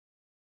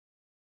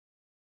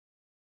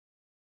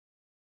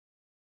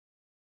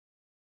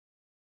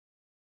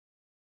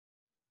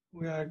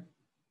We are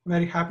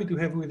very happy to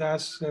have with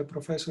us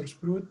Professor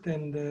Spruit,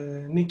 and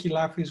Nicky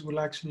Laffis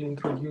will actually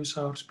introduce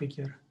our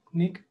speaker.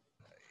 Nick?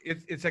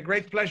 It's a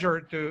great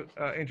pleasure to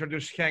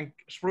introduce Hendrik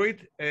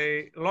Spruit,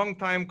 a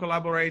longtime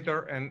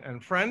collaborator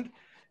and friend,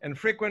 and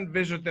frequent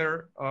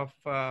visitor of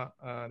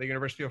the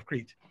University of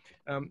Crete.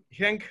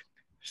 Henk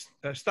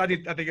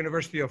studied at the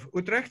University of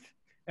Utrecht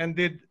and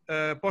did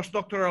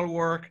postdoctoral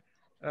work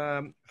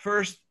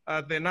first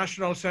at the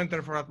National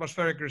Center for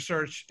Atmospheric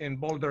Research in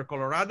Boulder,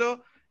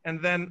 Colorado, and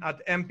then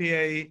at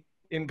MPA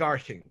in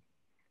Garching.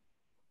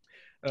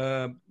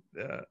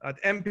 At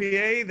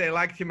MPA, they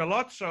liked him a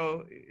lot,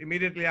 so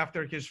immediately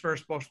after his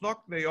first postdoc,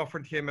 they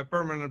offered him a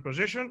permanent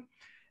position,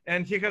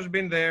 and he has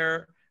been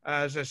there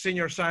as a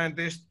senior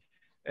scientist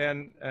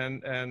and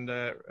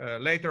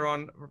later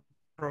on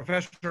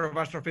professor of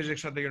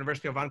astrophysics at the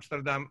University of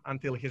Amsterdam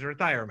until his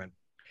retirement.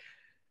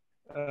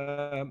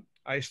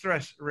 I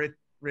stress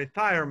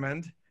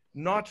retirement,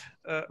 not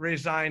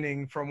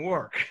resigning from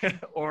work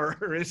or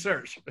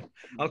research.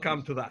 I'll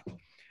come to that.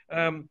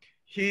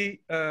 He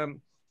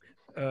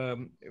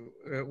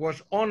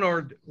was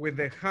honored with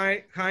the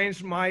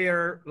Heinz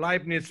Meyer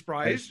Leibniz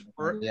Prize.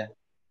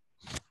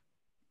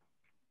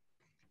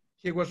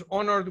 He was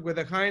honored with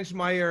the Heinz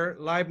Meyer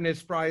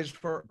Leibniz Prize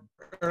for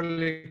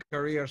Early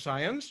Career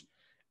Science,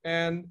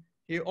 and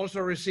he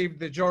also received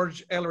the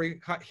George Ellery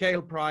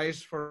Hale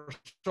Prize for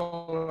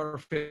Solar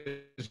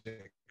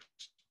Physics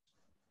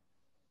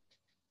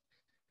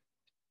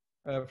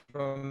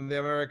from the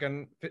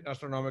American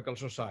Astronomical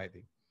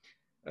Society.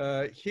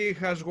 He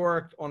has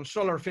worked on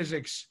solar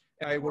physics.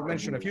 I will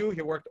mention a few.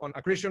 He worked on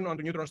accretion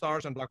onto neutron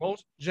stars and black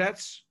holes,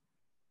 jets,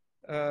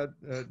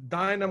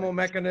 dynamo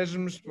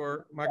mechanisms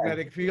for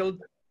magnetic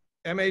field,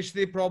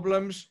 MHD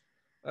problems,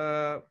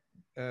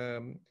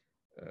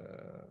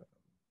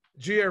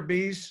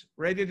 GRBs,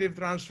 radiative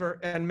transfer,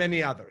 and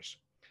many others.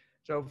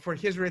 So for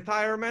his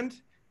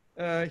retirement,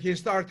 he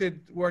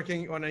started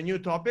working on a new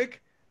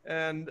topic,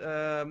 and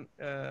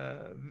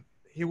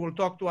he will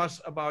talk to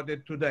us about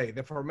it today,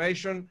 the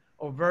formation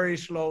of very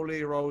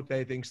slowly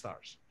rotating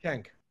stars.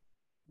 Henk.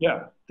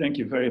 Yeah, thank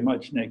you very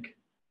much, Nick,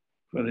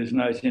 for this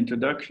nice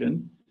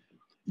introduction.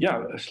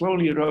 Yeah, a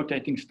slowly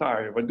rotating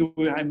star. What do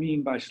I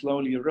mean by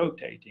slowly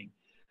rotating?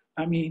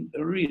 I mean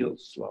real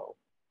slow.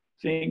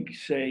 Think,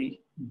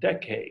 say,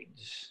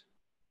 decades,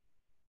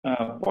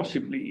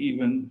 possibly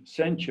even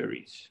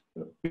centuries,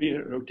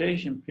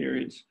 rotation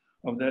periods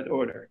of that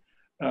order.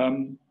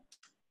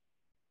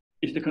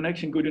 Is the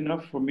connection good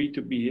enough for me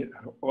to be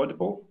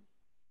audible?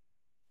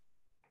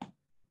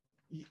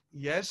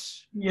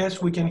 Yes.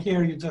 Yes, we can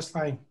hear you just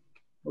fine.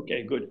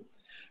 Okay, good.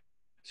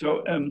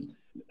 So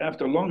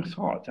after long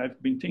thought,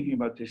 I've been thinking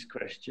about this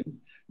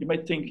question. You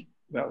might think,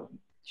 well,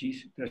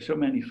 geez, there's so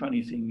many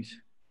funny things.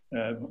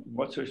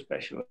 What's so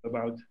special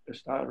about a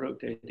star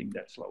rotating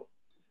that slow?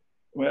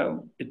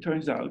 Well, it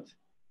turns out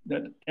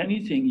that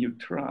anything you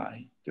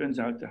try turns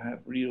out to have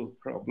real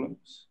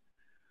problems.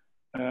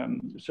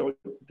 So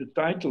the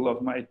title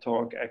of my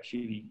talk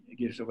actually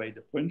gives away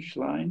the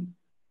punchline.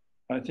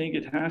 I think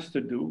it has to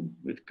do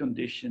with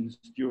conditions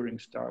during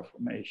star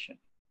formation.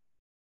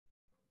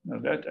 Now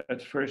that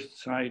at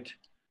first sight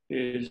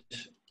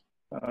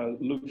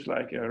looks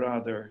like a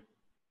rather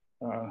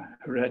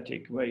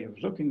heretic way of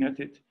looking at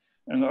it,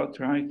 and I'll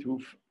try to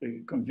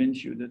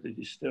convince you that it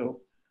is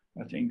still,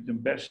 I think, the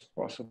best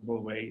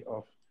possible way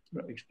of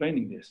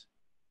explaining this.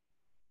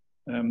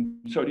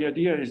 So the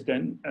idea is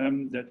then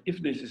that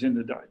if this is in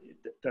the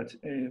that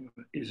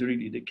is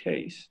really the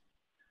case,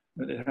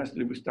 that it has to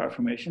do with star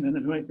formation, and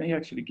it may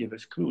actually give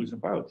us clues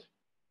about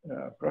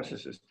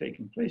processes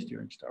taking place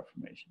during star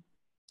formation.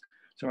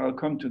 So I'll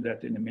come to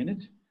that in a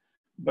minute.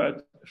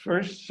 But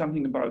first,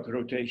 something about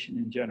rotation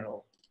in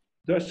general.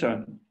 The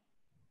sun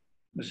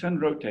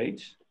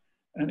rotates,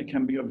 and it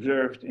can be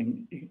observed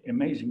in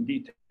amazing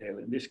detail.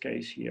 In this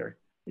case here,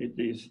 it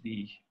is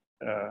the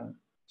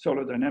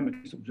Solar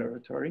Dynamics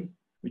Observatory,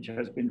 which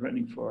has been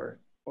running for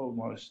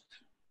almost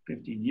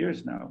 15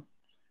 years now.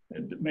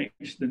 It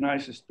makes the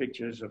nicest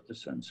pictures of the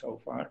sun so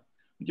far.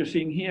 What you're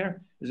seeing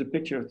here is a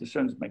picture of the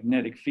sun's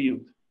magnetic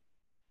field.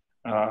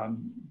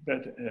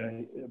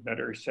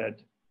 Better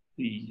said,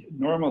 the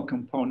normal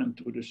component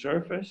to the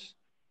surface,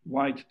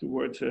 white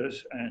towards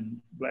us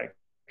and black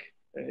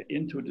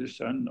into the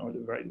sun, or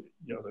the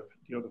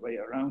other way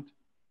around,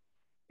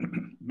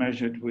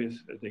 measured with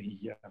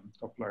the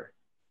Doppler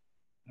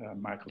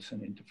Michelson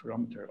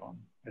interferometer on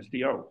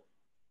SDO.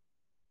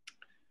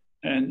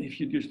 And if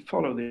you just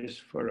follow this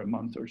for a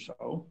month or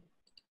so,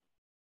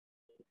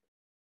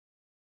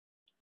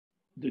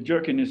 the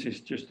jerkiness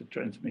is just a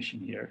transmission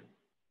here.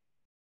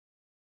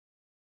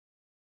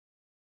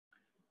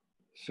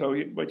 So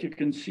what you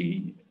can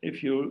see,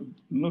 if you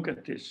look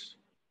at this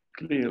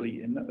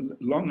clearly and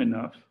long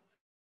enough,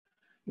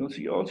 you'll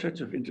see all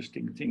sorts of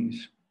interesting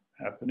things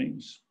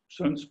happening.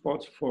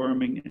 Sunspots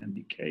forming and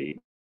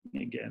decaying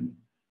again.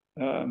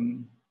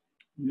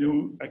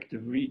 New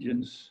active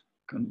regions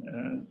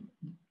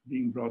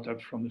being brought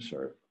up from the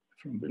surface,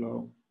 from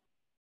below.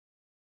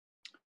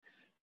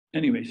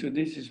 Anyway, so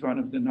this is one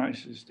of the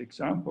nicest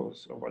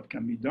examples of what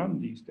can be done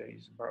these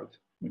days about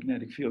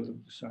magnetic field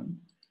of the sun.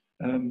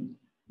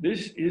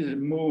 This is a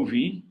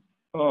movie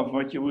of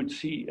what you would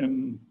see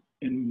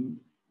in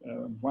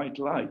white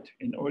light,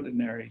 in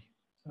ordinary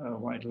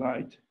white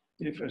light,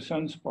 if a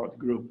sunspot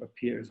group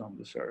appears on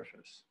the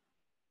surface.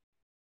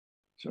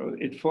 So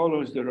it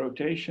follows the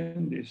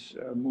rotation, this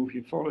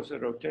movie follows the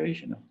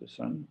rotation of the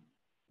sun.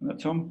 And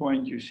at some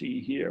point you see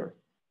here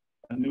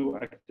a new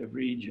active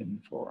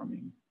region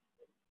forming.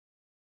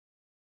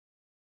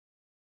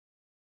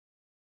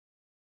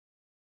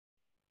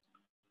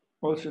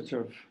 All sorts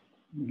of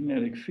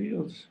magnetic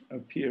fields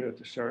appear at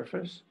the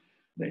surface.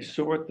 They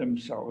sort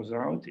themselves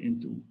out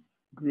into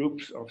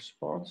groups of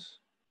spots.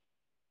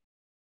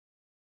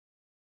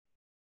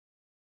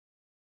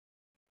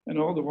 And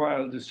all the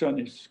while, the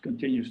sun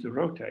continues to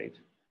rotate,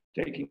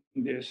 taking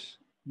this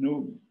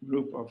new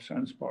group of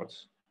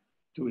sunspots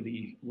to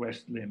the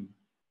west limb.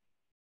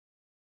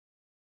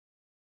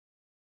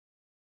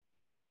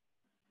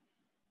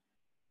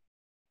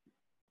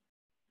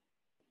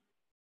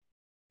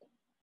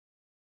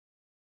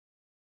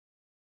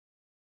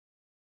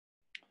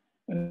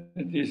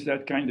 It is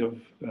that kind of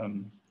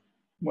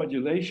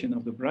modulation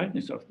of the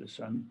brightness of the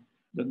sun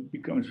that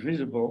becomes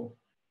visible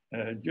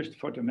just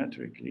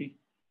photometrically.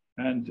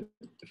 And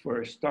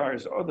for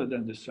stars other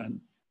than the sun,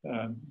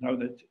 now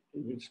that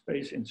with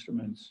space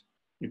instruments,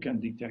 you can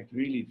detect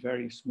really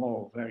very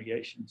small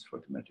variations,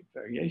 photometric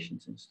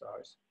variations in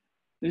stars.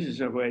 This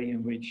is a way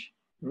in which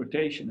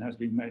rotation has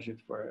been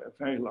measured for a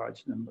very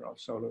large number of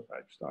solar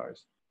type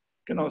stars.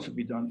 It can also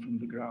be done from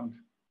the ground.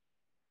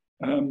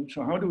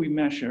 So how do we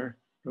measure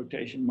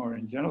rotation more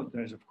in general?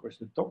 There's of course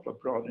the Doppler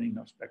broadening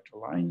of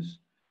spectral lines.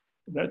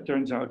 That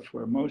turns out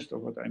for most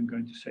of what I'm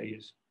going to say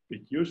is a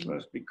bit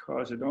useless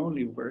because it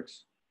only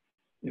works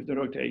if the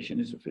rotation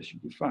is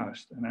sufficiently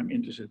fast, and I'm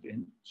interested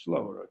in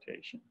slow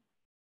rotation.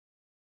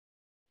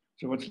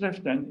 So what's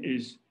left then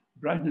is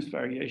brightness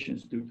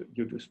variations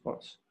due to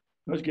spots.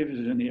 Those give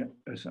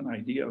us an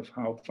idea of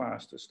how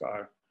fast a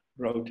star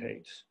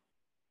rotates.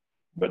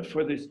 But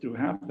for this to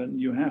happen,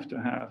 you have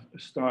to have a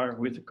star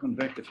with a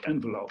convective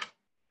envelope,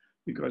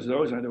 because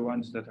those are the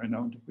ones that are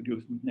known to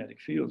produce magnetic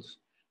fields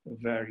that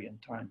vary in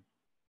time,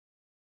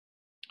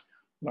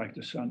 like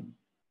the sun.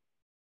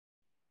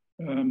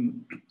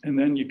 And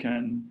then you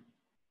can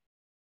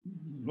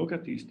look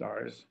at these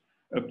stars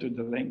up to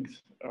the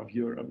length of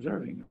your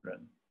observing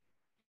run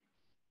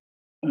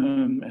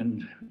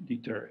and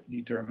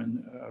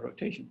determine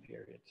rotation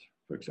periods.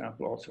 For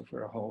example, also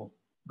for a whole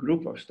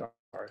group of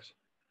stars.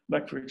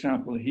 Like for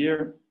example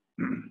here,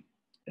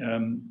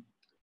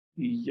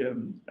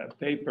 a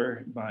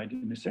paper by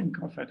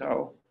Denisenkov et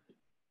al.,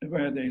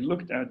 where they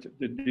looked at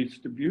the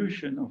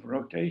distribution of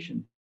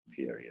rotation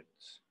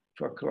periods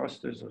for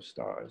clusters of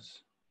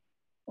stars,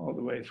 all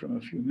the way from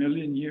a few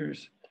million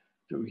years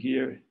to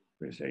here,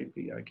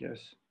 Persepi, I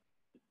guess,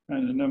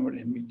 and a number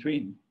in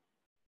between.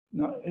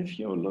 Now, if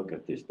you look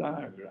at this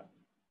diagram,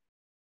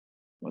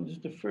 what is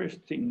the first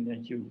thing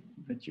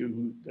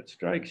that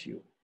strikes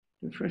you?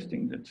 The first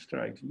thing that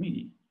strikes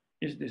me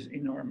is this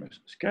enormous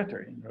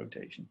scatter in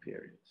rotation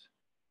periods.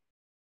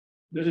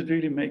 Does it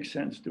really make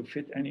sense to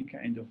fit any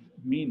kind of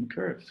mean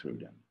curve through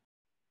them?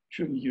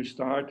 Shouldn't you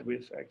start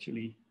with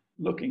actually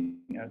looking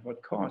at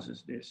what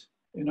causes this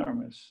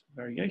enormous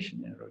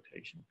variation in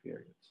rotation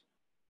periods?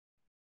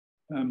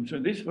 So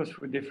this was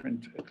for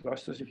different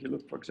clusters. If you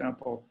look, for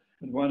example,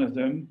 at one of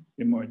them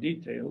in more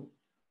detail,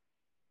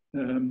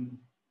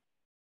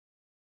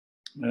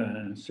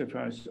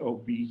 Cephas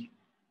OB,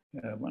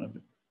 one of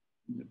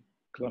the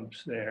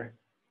clumps there.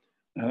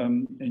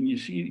 And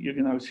you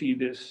can now see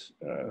this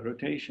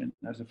rotation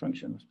as a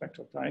function of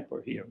spectral type,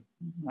 or here,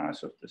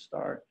 mass of the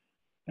star,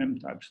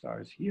 M-type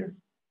stars here.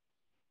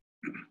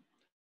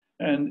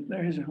 And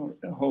there is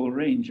a whole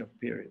range of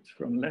periods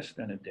from less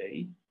than a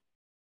day,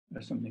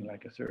 something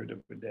like a third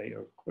of a day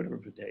or a quarter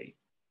of a day,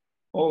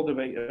 all the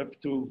way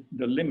up to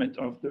the limit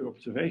of the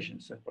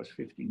observations, that was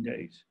 15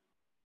 days.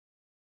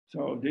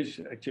 So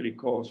this actually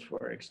calls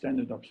for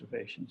extended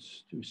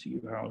observations to see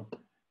how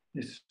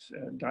this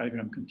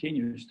diagram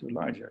continues to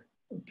larger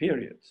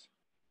periods.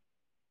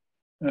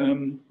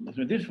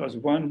 So this was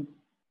one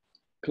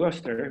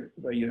cluster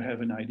where you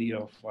have an idea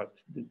of what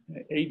the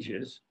age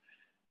is.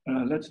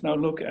 Let's now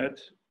look at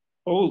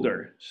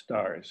older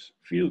stars,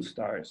 field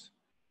stars.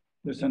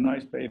 There's a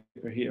nice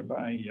paper here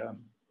by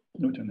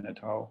Newton et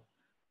al.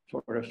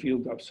 For a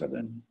field of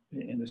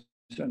in the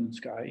southern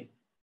sky,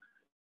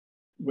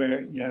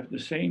 where you have the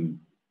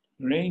same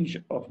range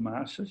of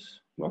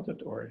masses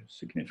plotted, or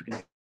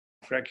significant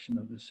fraction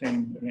of the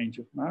same range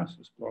of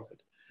masses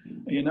plotted.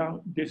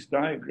 And this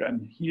diagram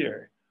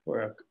here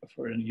for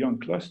a young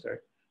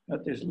cluster,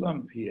 at this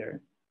lump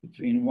here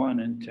between 1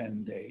 and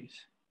 10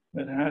 days,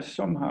 that has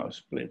somehow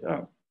split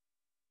up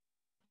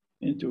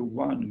into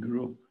one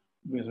group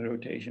with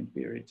rotation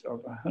periods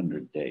of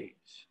 100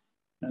 days,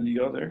 and the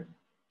other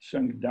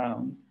sunk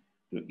down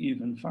to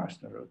even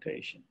faster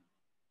rotation.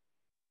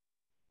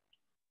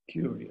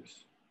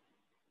 Curious.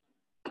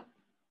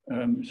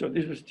 So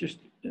this was just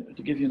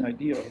to give you an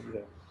idea of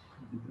the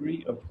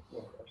degree of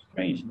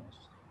strangeness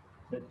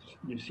that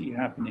you see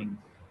happening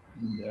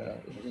in the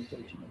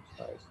rotation of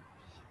stars.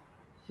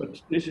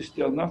 But this is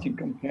still nothing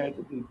compared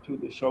to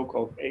the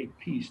so-called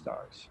AP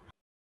stars.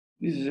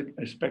 This is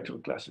a spectral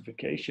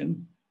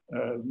classification,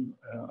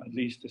 at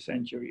least a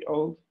century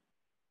old,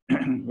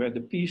 where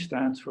the P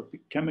stands for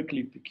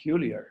chemically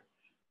peculiar.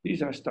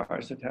 These are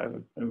stars that have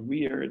a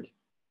weird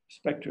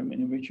spectrum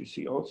in which you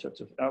see all sorts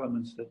of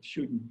elements that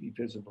shouldn't be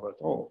visible at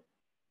all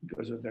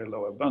because of their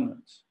low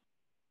abundance.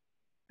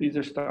 These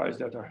are stars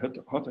that are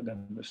hotter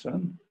than the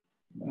sun,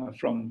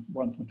 from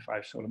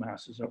 1.5 solar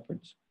masses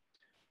upwards,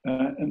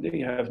 and they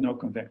have no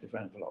convective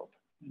envelope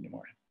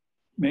anymore.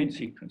 Main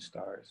sequence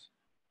stars.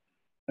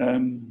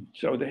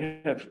 So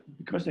they have,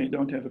 because they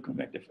don't have a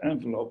convective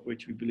envelope,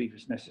 which we believe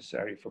is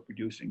necessary for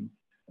producing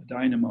a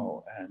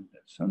dynamo and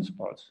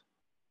sunspots,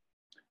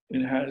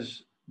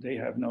 they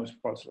have no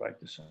spots like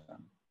the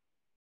sun.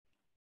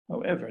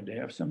 However, they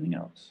have something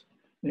else.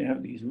 They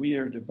have these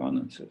weird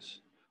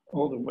abundances,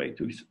 all the way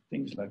to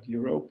things like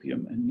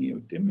europium and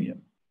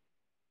neodymium.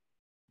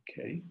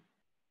 Okay.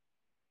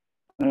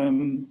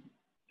 And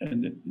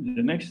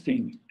the next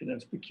thing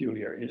that's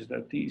peculiar is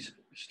that these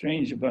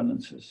strange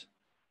abundances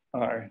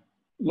are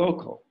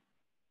local.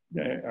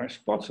 There are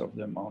spots of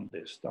them on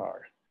this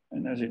star.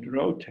 And as it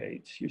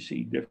rotates, you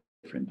see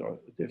different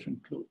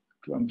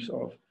clumps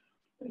of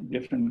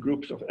different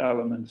groups of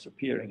elements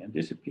appearing and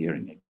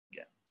disappearing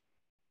again.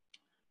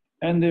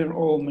 And they're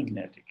all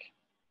magnetic.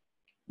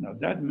 Now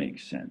that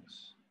makes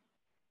sense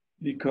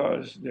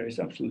because there is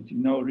absolutely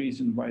no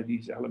reason why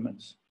these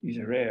elements,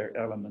 these rare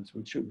elements,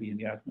 which should be in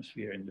the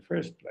atmosphere in the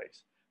first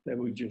place, they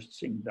would just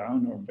sink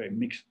down or be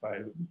mixed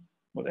by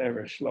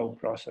whatever slow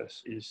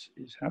process is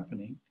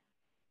happening.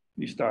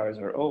 These stars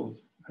are old,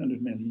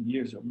 100 million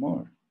years or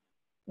more.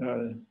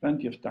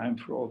 Plenty of time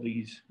for all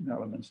these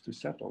elements to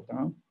settle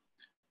down.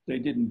 They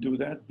didn't do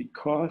that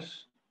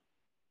because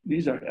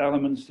these are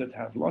elements that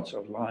have lots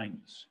of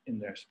lines in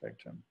their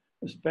spectrum,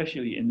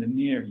 especially in the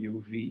near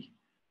UV,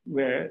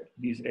 where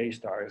these A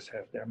stars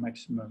have their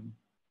maximum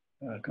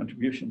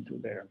contribution to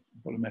their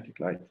volumetric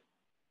light.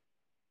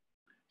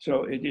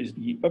 So it is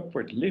the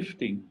upward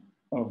lifting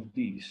of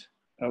these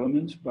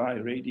elements by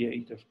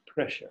radiative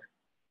pressure.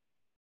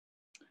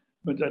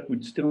 But that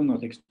would still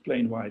not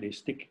explain why they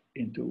stick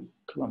into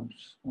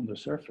clumps on the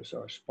surface,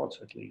 or spots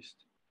at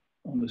least,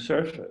 on the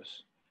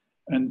surface.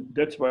 And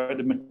that's why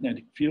the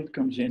magnetic field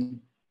comes in.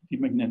 The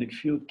magnetic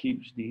field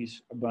keeps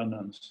these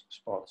abundance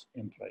spots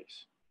in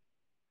place.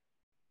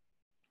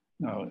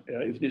 Now,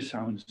 if this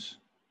sounds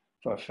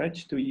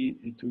far-fetched to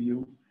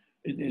you,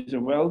 it is a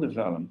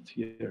well-developed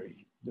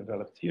theory.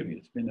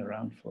 It's been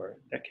around for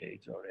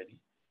decades already.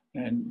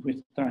 And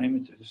with time,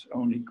 it has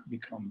only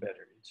become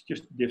better. It's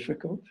just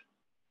difficult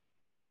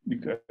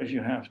because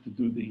you have to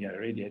do the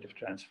radiative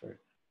transfer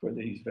for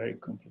these very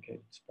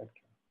complicated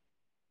spectra.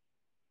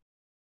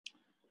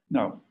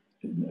 Now,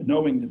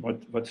 knowing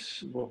what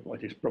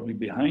is probably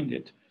behind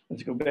it,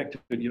 let's go back to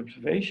the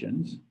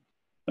observations.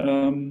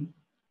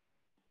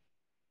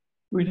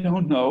 We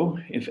don't know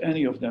if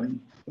any of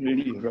them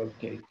really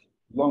rotate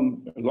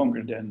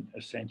longer than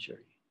a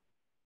century,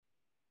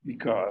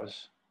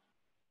 because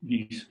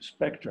these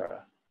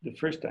spectra, the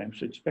first time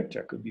such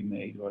spectra could be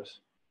made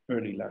was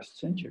early last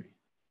century.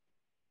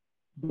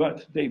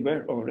 But they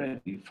were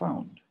already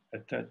found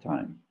at that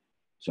time.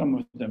 Some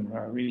of them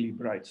are really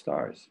bright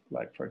stars,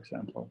 like, for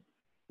example,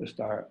 the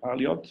star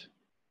Alliot,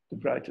 the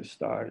brightest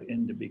star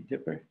in the Big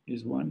Dipper,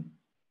 is one.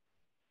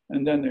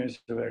 And then there's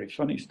a very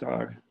funny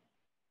star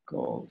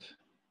called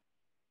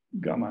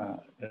Gamma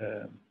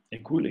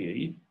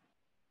Equulei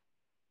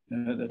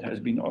that has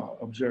been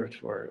observed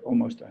for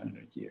almost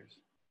 100 years.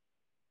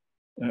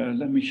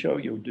 Let me show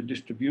you the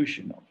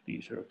distribution of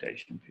these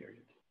rotation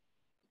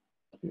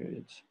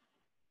periods.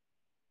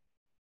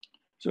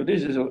 So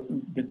this is a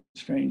bit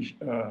strange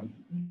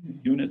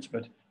units,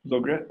 but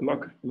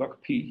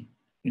log P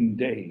in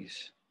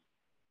days.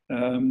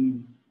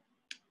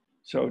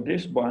 So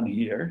this one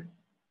here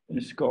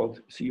is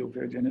called CO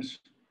Virginis.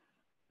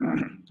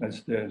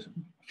 That's the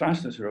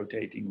fastest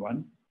rotating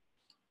one.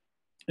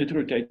 It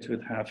rotates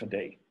with half a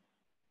day.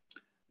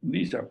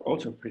 These are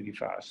also pretty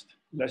fast,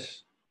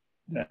 less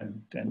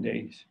than 10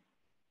 days.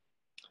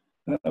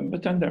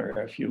 But then there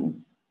are a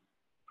few.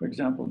 For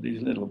example,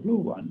 this little blue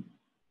one,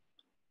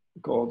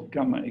 called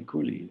Gamma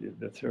Equulei,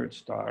 the third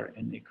star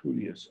in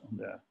Equuleus on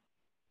the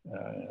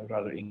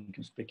rather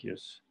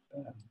inconspicuous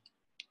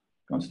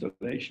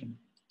constellation.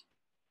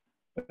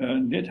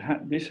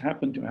 This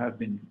happened to have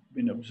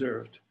been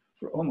observed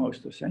for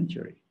almost a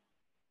century.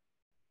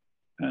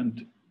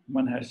 And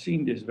one has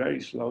seen this very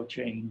slow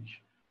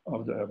change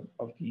of the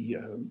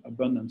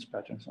abundance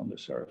patterns on the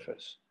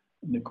surface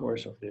in the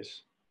course of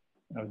this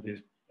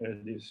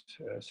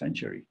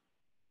century.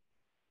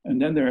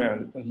 And then there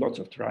are lots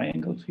of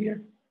triangles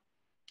here.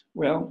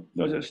 Well,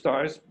 those are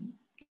stars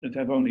that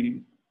have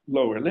only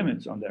lower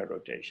limits on their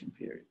rotation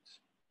periods.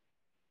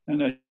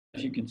 And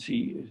as you can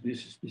see,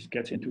 this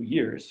gets into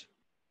years.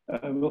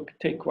 will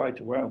take quite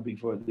a while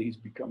before these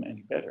become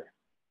any better,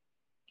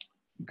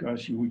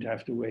 because you would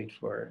have to wait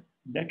for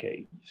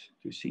decades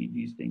to see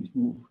these things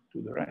move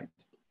to the right.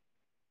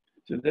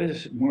 So that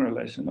is more or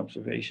less an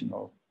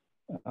observational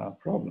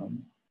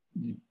problem.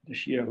 The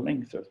sheer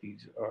length of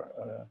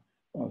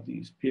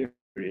these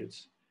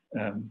periods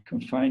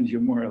confines you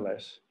more or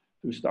less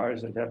to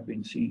stars that have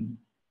been seen,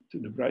 to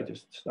the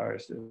brightest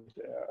stars that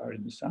are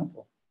in the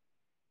sample.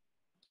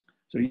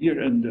 So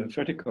here in the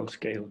vertical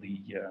scale,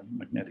 the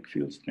magnetic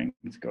field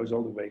strength goes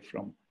all the way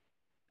from,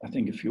 I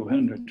think, a few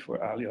hundred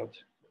for Alliot,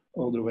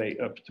 all the way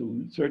up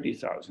to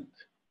 30,000.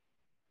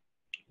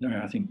 There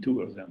are, I think,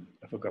 2 of them.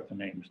 I forgot the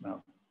names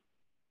now.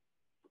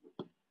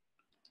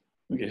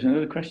 Okay, so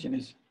another question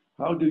is,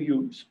 how do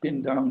you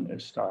spin down a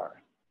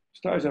star?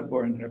 Stars are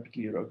born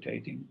rapidly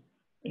rotating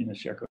in a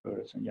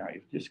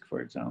circumference-Zayaev disk,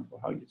 for example.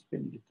 How do you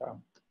spin it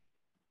down?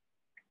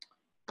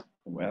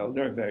 Well,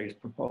 there are various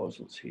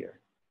proposals here.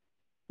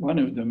 One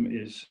of them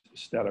is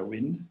stellar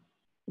wind.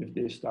 If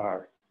this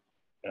star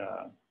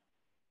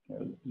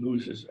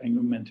loses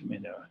angular momentum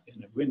in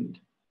a wind,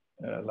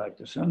 like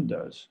the sun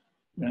does,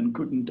 then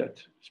couldn't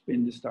that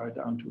spin the star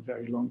down to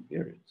very long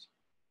periods?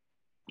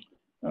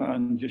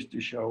 And just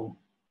to show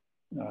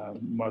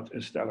what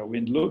a stellar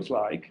wind looks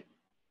like,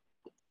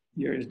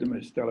 here is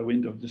the stellar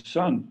wind of the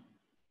sun,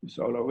 the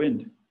solar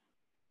wind,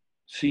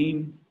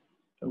 seen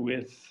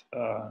with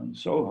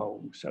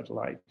SOHO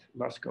satellite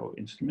LASCO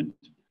instrument.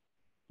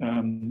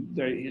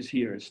 There is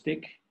here a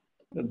stick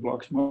that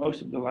blocks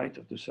most of the light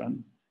of the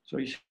sun, so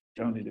you see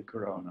only the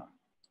corona.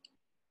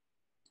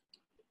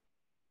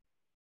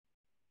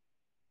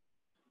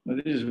 Now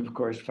this is of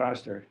course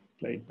faster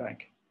played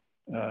back.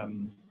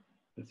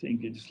 I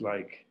think it's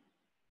like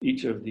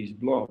each of these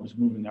blobs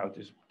moving out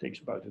takes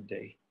about a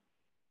day.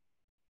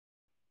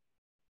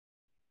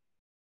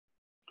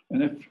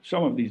 And if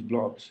some of these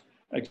blobs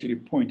actually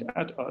point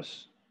at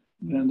us,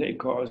 then they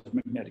cause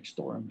magnetic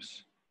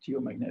storms,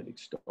 geomagnetic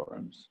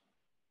storms.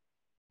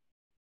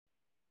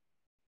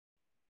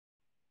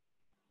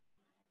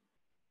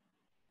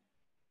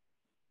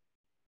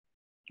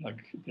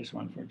 Like this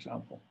one, for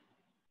example.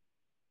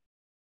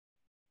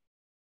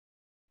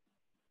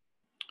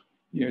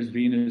 Here's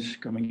Venus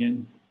coming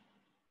in.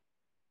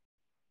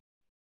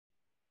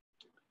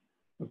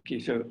 Okay,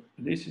 so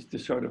this is the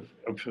sort of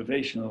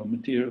observational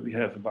material we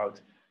have about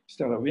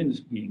stellar winds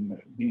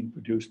being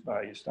produced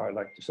by a star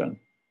like the sun.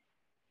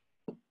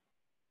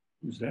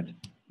 Who's that?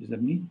 Is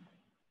that me?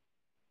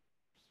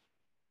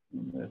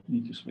 I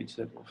need to switch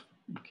that off.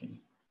 Okay.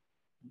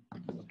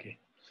 Okay.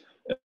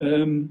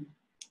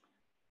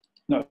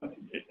 Now,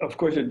 of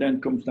course, it then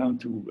comes down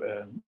to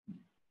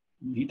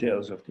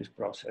details of this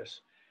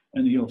process,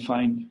 and you'll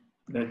find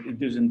that it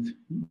doesn't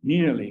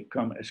nearly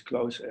come as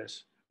close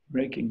as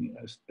breaking,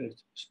 as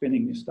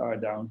spinning the star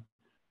down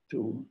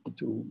to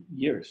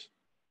years.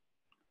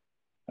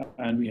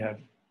 And we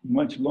have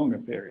much longer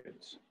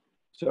periods.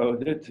 So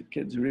that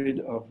gets rid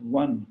of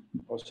one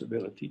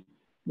possibility.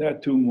 There are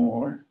 2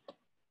 more.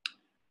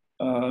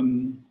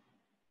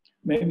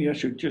 Maybe I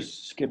should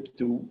just skip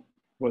to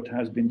what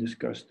has been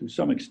discussed to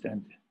some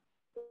extent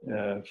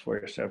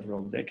for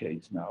several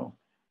decades now,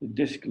 the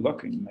disk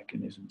locking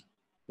mechanism.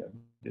 Yeah,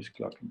 disk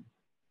locking.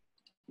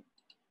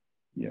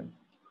 Yeah.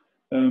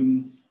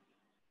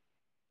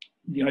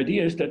 The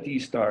idea is that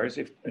these stars,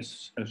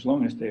 as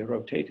long as they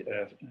rotate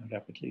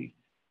rapidly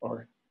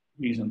or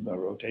reasonable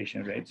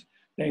rotation rates,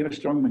 they have a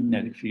strong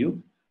magnetic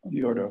field on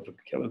the order of a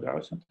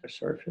kilogauss on their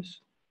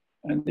surface.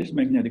 And this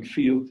magnetic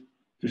field,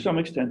 to some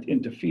extent,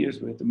 interferes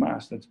with the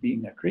mass that's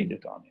being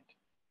accreted on it.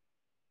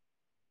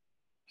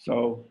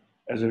 So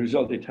as a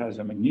result, it has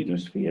a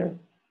magnetosphere,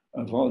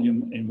 a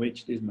volume in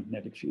which this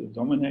magnetic field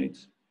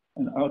dominates.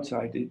 And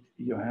outside it,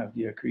 you have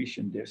the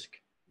accretion disk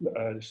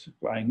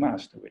supplying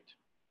mass to it.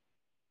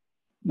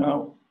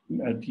 Now,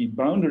 at the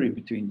boundary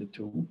between the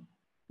two,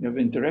 you have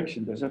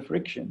interaction, there's a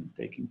friction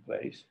taking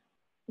place.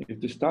 If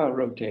the star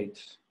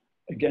rotates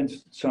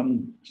against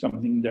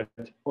something that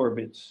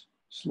orbits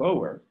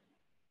slower,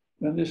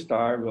 then the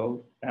star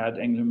will add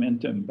angular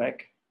momentum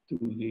back to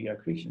the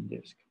accretion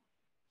disk.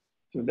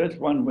 So that's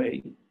one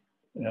way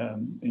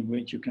in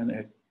which you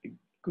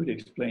could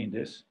explain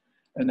this.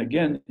 And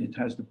again, it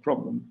has the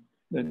problem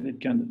that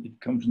it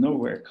comes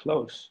nowhere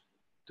close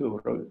to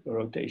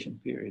rotation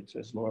periods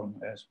as long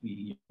as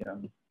we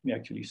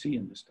actually see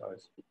in the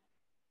stars.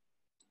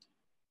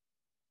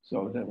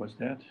 So that was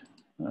that.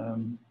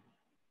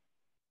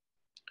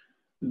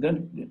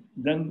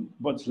 Then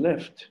what's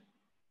left,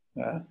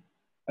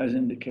 as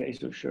in the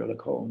case of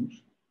Sherlock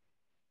Holmes,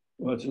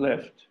 what's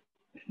left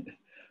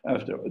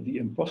after the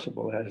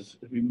impossible has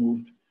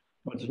removed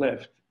what's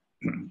left,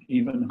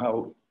 even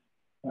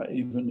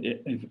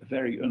if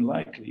very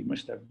unlikely,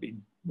 must have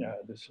been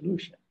the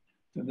solution.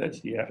 So that's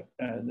the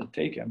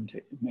take I'm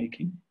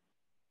making.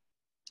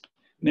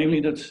 Namely,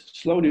 that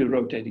slowly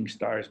rotating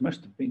stars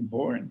must have been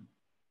born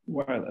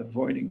while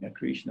avoiding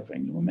accretion of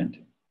angular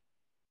momentum.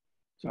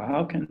 So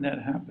how can that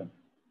happen?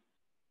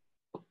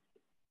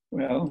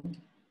 Well,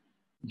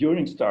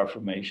 during star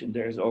formation,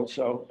 there's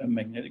also a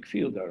magnetic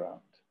field around.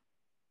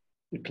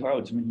 the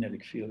cloud's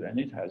magnetic field, and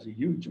it has a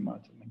huge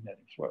amount of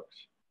magnetic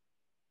flux.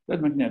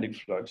 That magnetic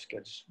flux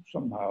gets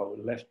somehow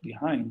left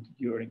behind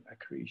during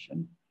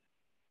accretion,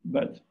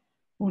 but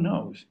who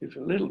knows if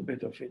a little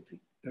bit of it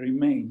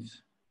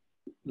remains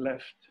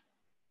left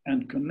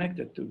and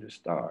connected to the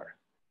star,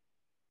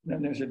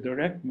 then there's a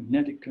direct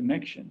magnetic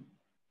connection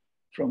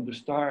from the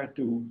star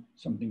to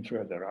something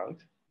further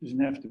out. It doesn't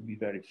have to be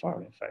very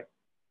far, in fact.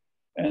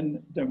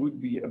 And there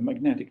would be a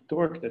magnetic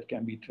torque that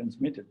can be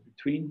transmitted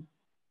between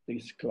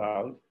this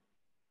cloud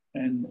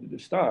and the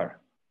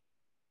star.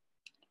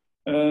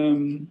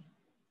 From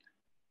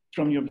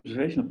the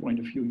observational point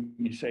of view,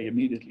 you say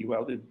immediately,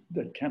 well,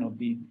 that cannot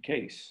be the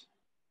case,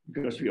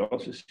 because we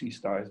also see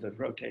stars that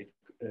rotate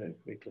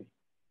quickly.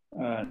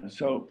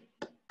 So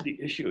the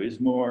issue is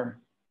more,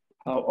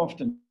 how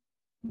often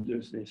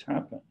does this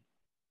happen?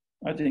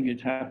 I think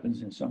it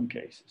happens in some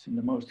cases. In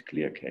the most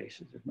clear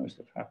cases, it must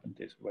have happened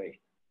this way.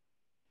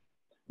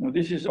 Now,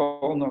 this is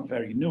all not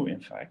very new,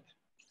 in fact.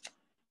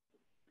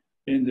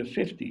 In the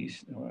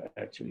 50s, or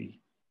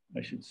actually,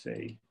 I should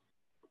say,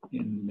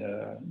 in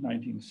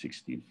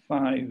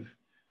 1965,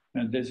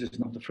 and this is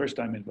not the first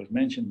time it was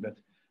mentioned, but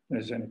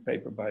there's a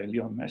paper by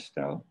Leon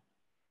Mestel,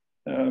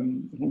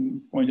 who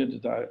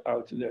pointed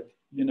out that,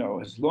 you know,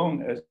 as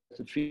long as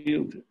the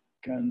field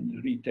can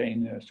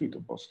retain a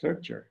suitable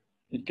structure,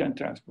 it can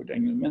transport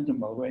angular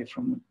momentum away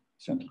from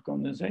central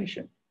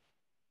condensation.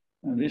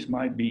 And this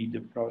might be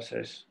the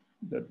process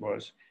that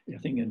was, I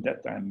think at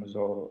that time was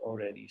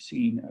already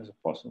seen as a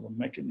possible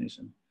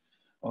mechanism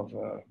of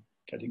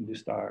getting the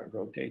star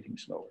rotating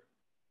slower.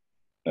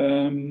 Where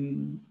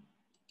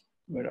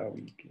are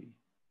we? Okay.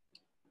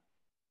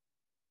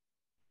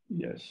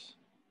 Yes.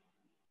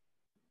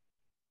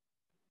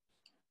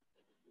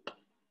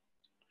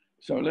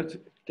 So let's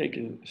take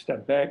a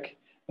step back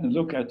and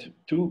look at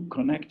two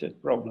connected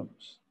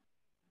problems.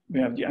 We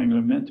have the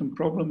angular momentum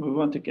problem. We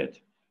want to get,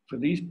 for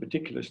these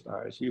particular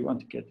stars, you want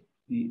to get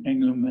the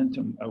angular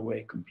momentum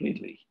away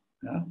completely.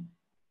 Yeah?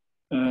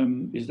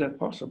 Is that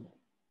possible?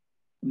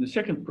 And the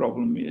second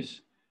problem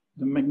is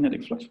the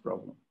magnetic flux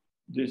problem.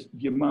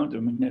 The amount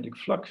of magnetic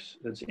flux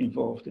that's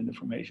involved in the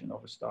formation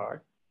of a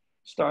star,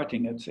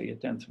 starting at, say,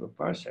 1/10 of a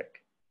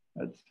parsec,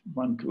 at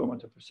 1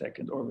 kilometer per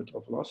second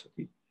orbital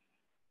velocity.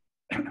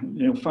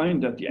 You'll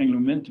find that the angular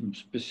momentum,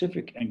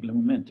 specific angular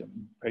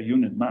momentum per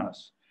unit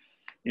mass,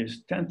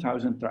 is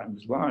 10,000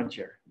 times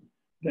larger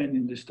than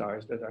in the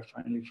stars that are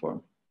finally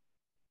formed.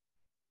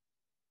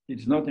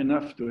 It's not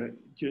enough to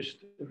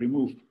just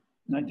remove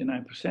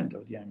 99%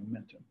 of the angular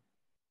momentum.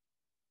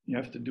 You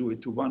have to do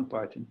it to 1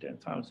 part in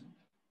 10,000.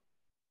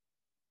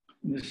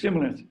 And the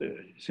similar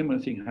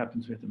thing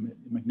happens with the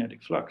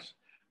magnetic flux.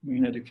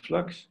 Magnetic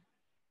flux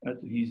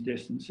at these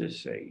distances,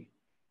 say,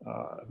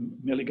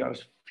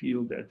 milligauss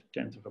field at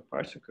 1/10 of a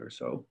parsec or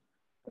so,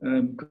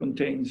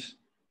 contains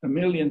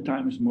 1,000,000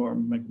 times more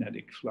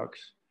magnetic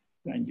flux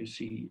than you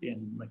see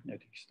in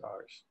magnetic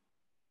stars.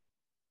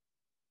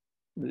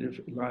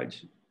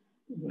 Large,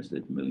 was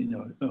that million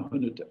or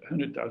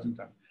 100,000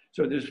 times?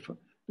 So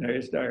there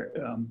is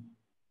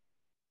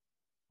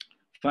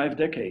 5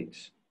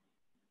 decades.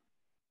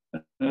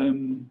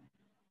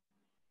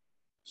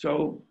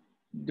 So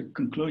the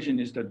conclusion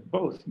is that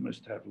both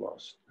must have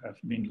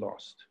been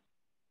lost.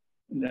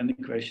 And then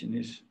the question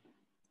is,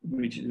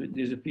 which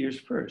disappears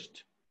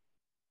first?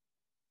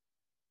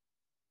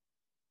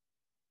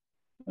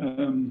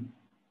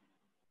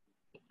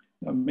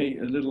 I made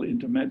a little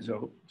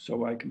intermezzo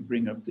so I can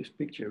bring up this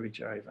picture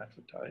which I've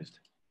advertised.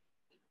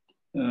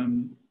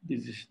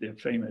 This is the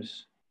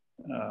famous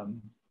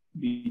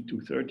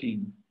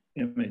B213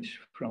 image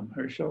from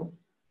Herschel,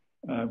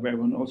 where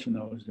one also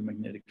knows the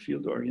magnetic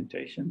field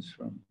orientations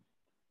from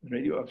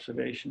radio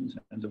observations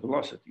and the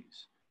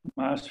velocities.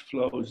 Mass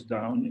flows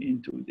down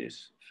into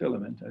this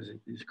filament, as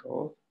it is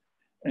called.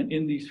 And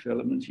in these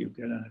filaments, you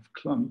can have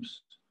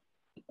clumps.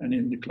 And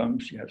in the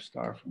clumps, you have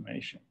star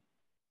formation.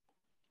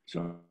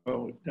 So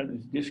that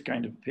is this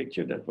kind of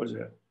picture that was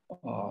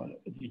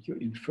you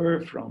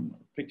infer from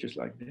pictures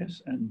like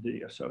this and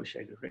the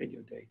associated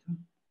radio data.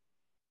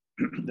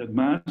 That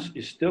mass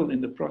is still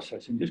in the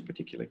process. In this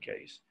particular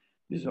case,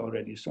 this is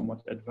already a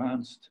somewhat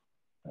advanced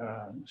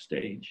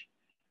stage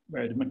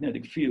where the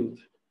magnetic field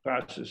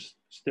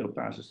still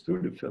passes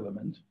through the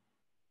filament.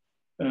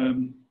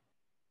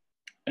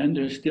 And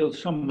there's still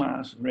some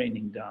mass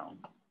raining down.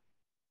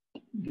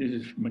 This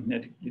is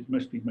magnetic, it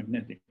must be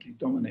magnetically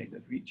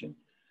dominated region,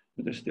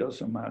 but there's still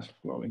some mass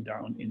flowing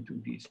down into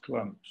these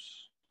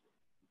clumps.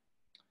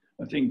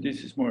 I think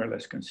this is more or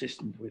less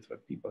consistent with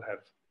what people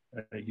have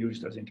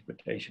used as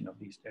interpretation of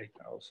these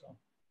data also.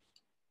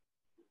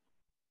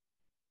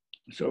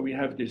 So we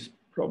have this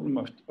problem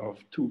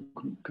of two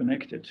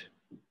connected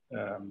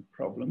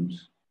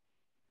problems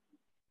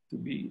to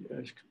be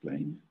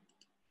explained.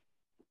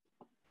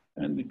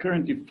 And the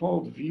current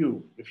default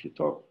view, if you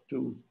talk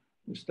to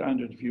the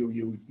standard view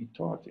you would be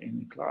taught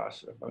in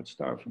class about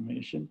star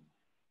formation,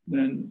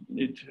 then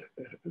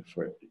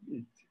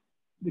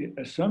the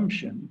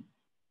assumption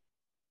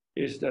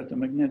is that the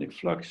magnetic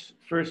flux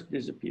first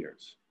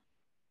disappears.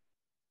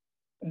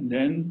 And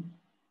then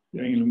the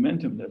angular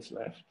momentum that's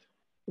left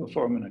will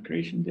form an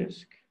accretion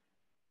disk.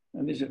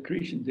 And this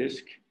accretion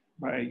disk,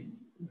 by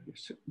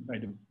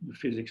the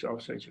physics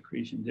of such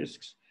accretion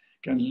disks,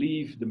 can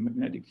leave the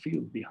magnetic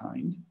field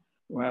behind,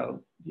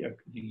 while the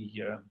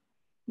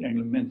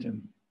angular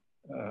momentum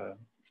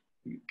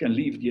can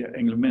leave the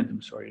angular momentum,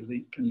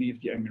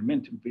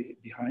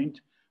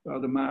 behind,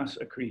 while the mass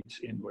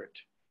accretes inward.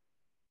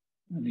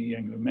 And the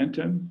angular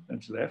momentum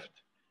that's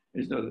left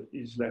is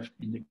left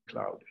in the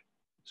cloud,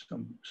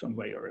 some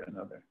way or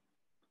another.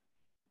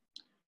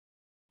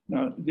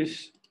 Now,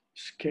 this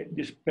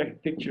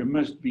picture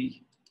must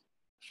be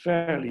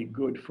fairly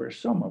good for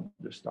some of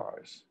the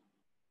stars,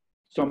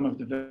 some of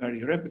the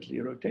very rapidly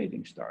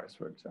rotating stars,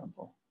 for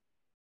example.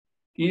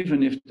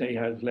 Even if they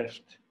have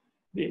left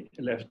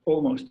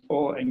almost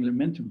all angular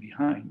momentum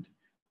behind,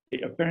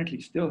 they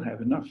apparently still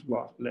have enough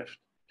left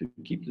to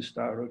keep the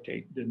star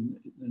rotate, the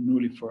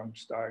newly formed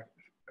star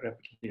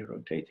rapidly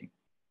rotating.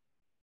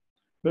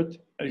 But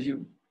as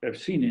you have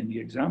seen in the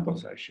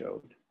examples I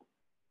showed,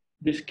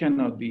 this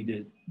cannot be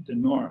the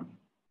norm,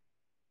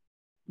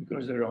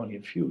 because there are only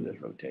a few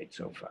that rotate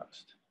so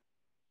fast.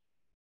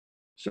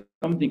 So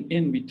something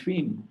in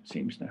between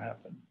seems to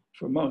happen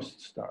for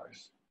most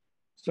stars.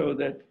 So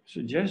that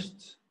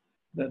suggests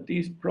that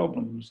these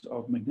problems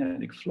of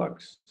magnetic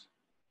flux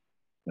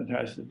that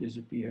has to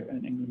disappear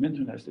and angular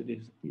momentum has to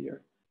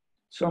disappear,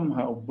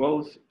 somehow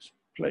both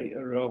play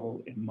a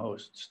role in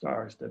most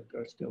stars that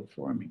are still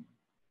forming.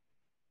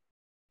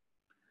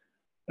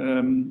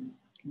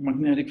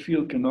 Magnetic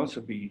field can also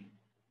be,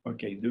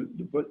 okay,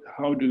 but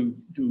how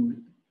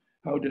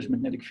does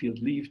magnetic field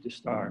leave the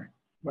star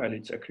while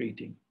it's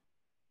accreting?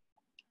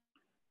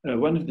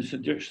 One of the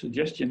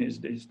suggestions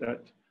is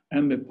that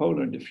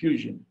ambipolar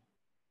diffusion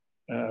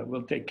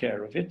will take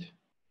care of it.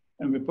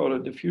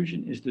 Ambipolar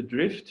diffusion is the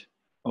drift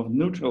of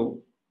neutral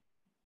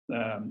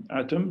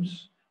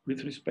atoms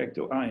with respect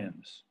to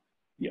ions.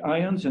 The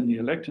ions and the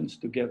electrons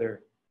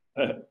together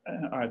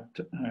are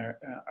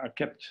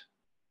kept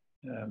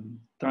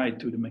tied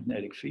to the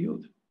magnetic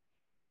field,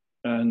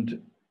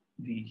 and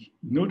the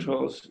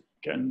neutrals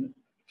can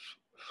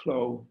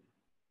flow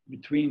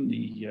between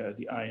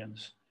the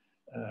ions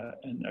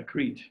and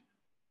accrete.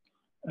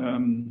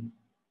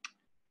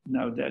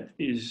 Now that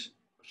is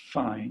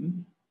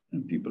fine,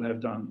 and people have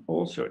done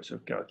all sorts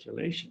of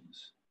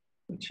calculations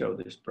that show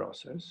this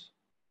process,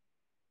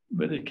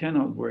 but it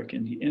cannot work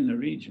in the inner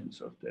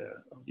regions of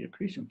the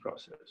accretion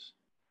process.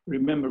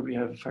 Remember, we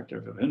have a factor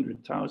of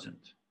 100,000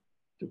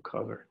 to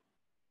cover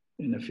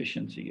in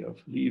efficiency of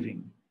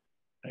leaving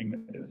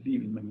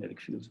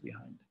magnetic fields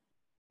behind.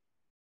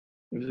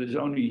 If there's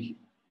only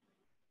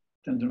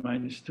 10 to the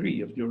minus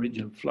 3 of the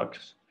original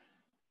flux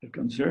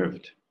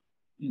conserved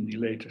in the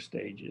later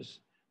stages,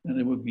 then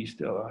it would be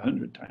still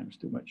 100 times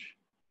too much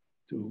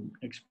to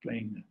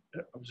explain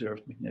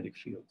observed magnetic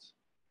fields.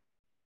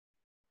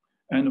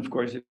 And of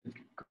course, it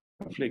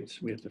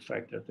conflicts with the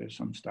fact that there's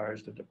some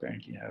stars that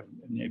apparently have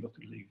been able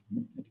to leave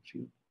magnetic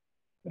field,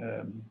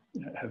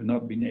 have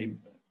not been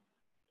able,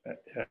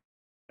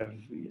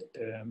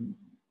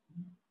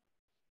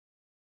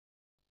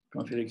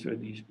 conflicts with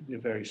the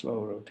very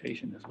slow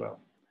rotation as well.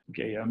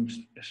 Okay, I'm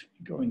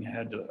going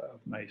ahead of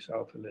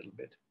myself a little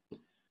bit.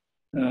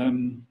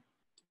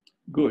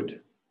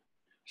 Good.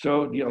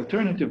 So the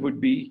alternative would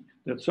be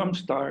that some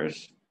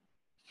stars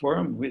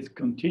form with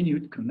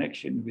continued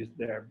connection with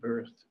their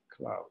birth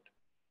cloud.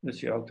 That's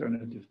the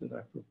alternative that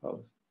I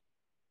propose.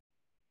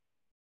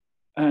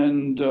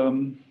 And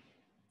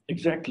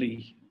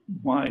exactly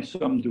why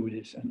some do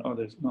this and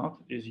others not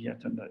is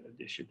yet another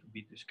issue to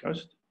be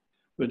discussed.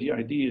 But the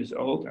idea is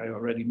old. I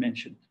already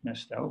mentioned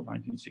Mestel,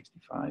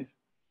 1965.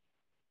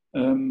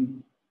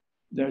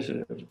 There's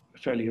a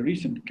fairly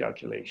recent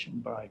calculation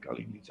by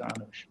Galignano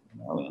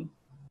and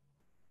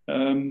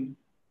Allen,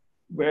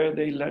 where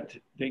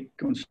they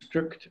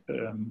construct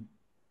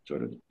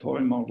sort of toy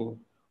model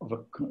of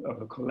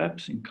a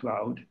collapsing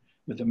cloud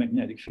with a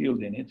magnetic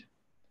field in it.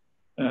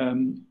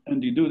 And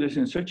they do this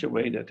in such a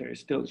way that there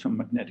is still some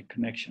magnetic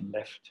connection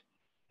left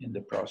in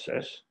the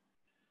process.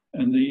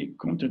 And they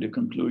come to the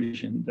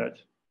conclusion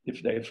that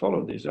if they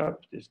follow this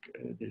up,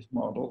 this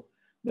model,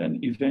 then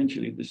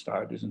eventually the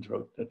star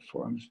that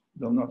forms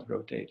will not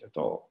rotate at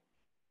all.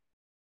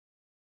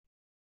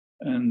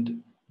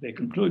 And they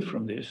conclude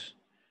from this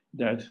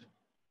that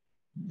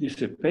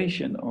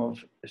dissipation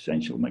of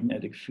essential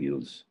magnetic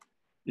fields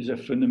is a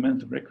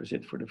fundamental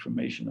requisite for the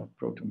formation of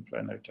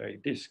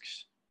protoplanetary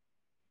disks.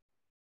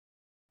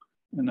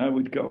 And I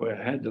would go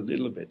ahead a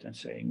little bit and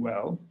saying,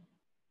 well,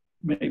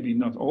 maybe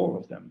not all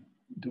of them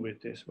do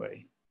it this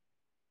way.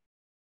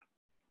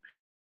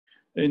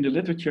 In the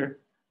literature,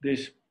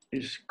 this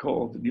is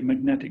called the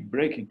magnetic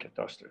braking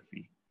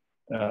catastrophe.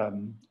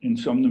 In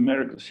some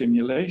numerical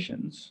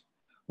simulations,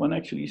 one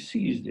actually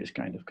sees this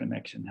kind of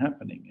connection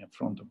happening in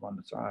front of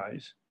one's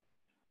eyes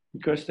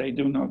because they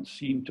do not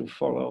seem to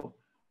follow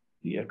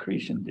the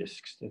accretion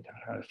disks that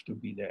have to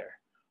be there,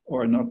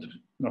 or not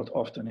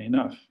often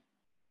enough.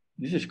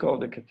 This is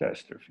called a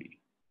catastrophe.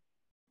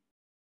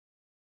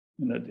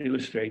 And that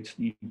illustrates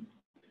the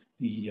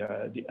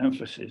the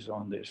emphasis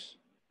on this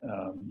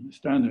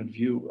standard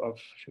view of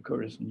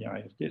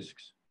Shikuris-Nyaev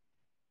disks.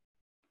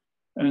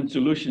 And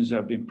solutions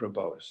have been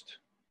proposed.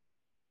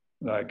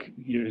 Like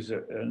here's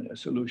a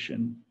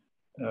solution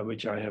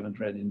which I haven't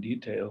read in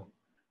detail,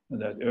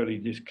 that early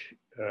disk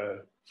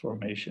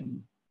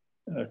formation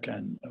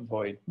can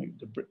avoid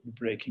the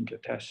breaking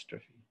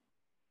catastrophe.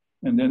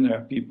 And then there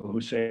are people who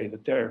say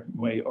that their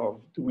way of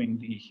doing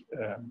the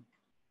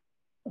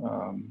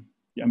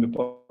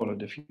ambipolar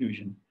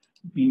diffusion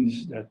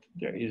means that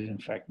there is in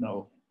fact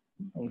no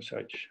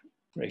such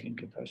breaking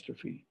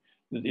catastrophe.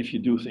 That if you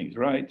do things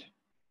right,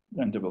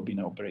 then there will be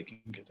no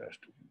breaking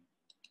catastrophe.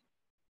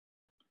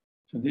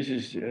 So this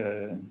is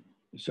a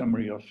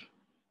summary of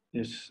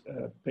this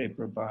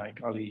paper by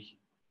Gali,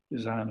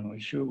 Pisano,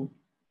 and Shu.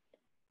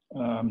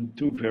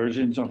 Two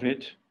versions of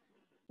it.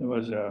 There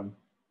was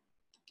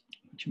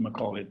what you might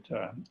call it,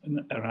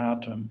 an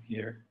erratum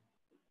here,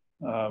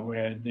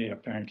 where they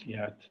apparently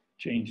had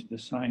changed the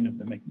sign of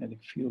the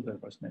magnetic field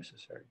that was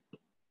necessary.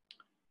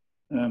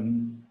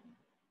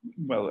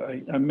 Well,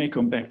 I may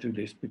come back to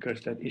this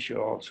because that issue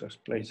also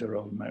plays a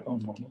role in my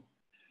own model.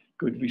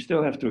 Could we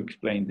still have to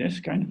explain this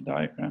kind of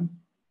diagram?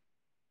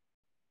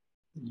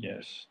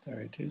 Yes, there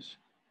it is.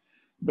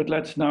 But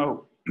let's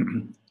now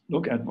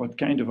look at what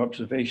kind of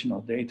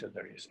observational data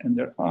there is. And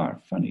there are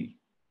funny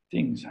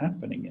things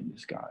happening in the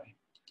sky.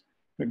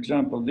 For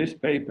example, this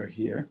paper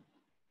here,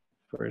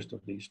 first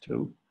of these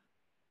two,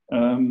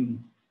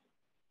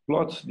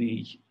 plots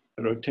the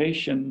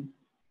rotation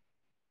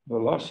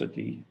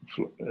velocity,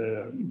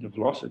 the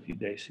velocity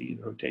they see,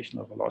 the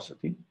rotational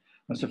velocity,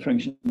 as a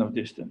function of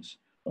distance,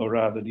 or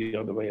rather the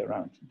other way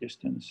around,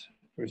 distance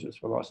versus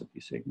velocity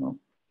signal.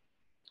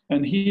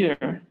 And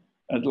here,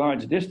 at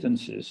large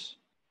distances,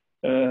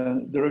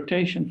 the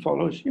rotation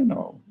follows, you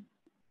know,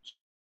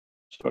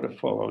 sort of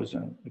follows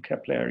a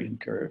Keplerian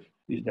curve,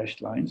 these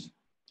dashed lines.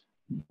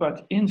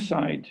 But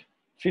inside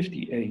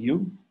 50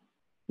 AU,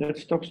 that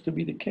stops to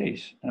be the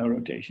case. Our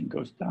rotation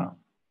goes down.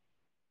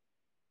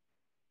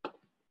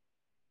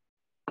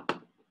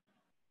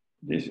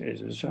 This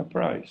is a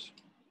surprise.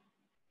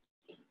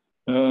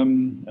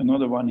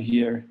 Another one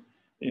here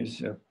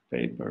is a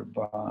paper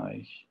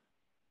by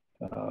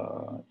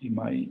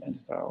Imai and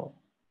al.,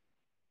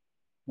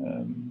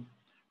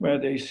 where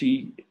they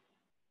see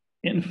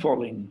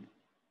infalling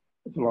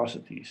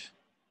velocities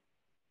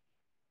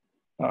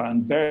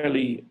and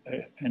barely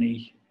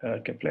any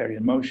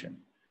Keplerian motion.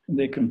 And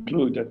they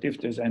conclude that if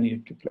there's any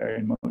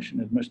Keplerian motion,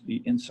 it must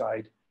be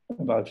inside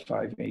about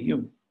 5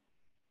 AU.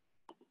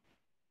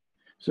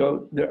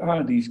 So there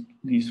are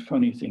these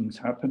funny things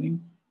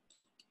happening.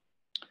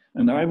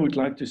 And I would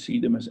like to see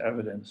them as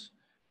evidence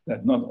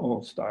that not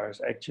all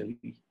stars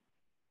actually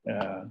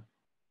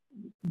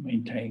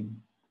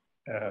maintain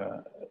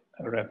a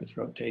rapid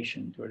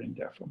rotation during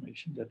their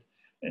formation, that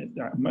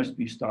there must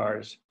be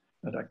stars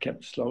that are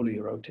kept slowly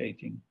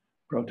rotating,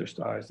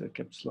 protostars that are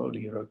kept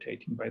slowly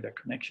rotating by their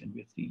connection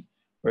with the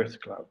Earth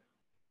cloud.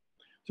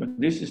 So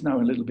this is now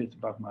a little bit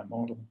about my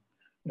model.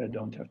 I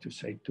don't have to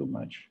say too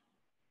much.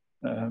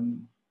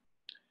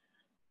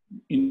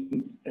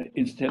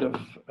 Instead of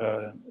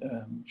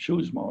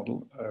Shu's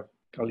model,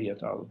 Kali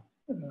et al.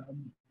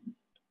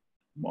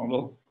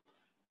 Model,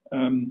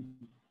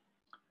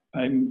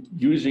 I'm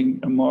using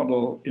a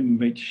model in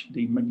which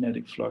the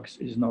magnetic flux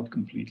is not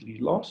completely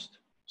lost,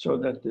 so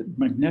that the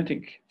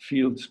magnetic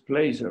fields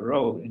plays a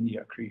role in the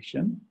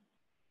accretion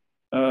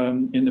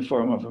in the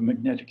form of a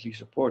magnetically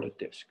supported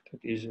disk.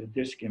 That is a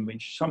disk in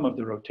which some of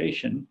the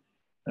rotation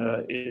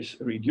is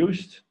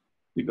reduced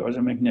because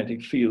a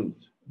magnetic field,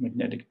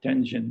 magnetic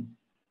tension,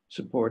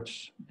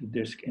 supports the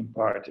disk in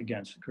part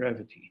against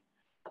gravity.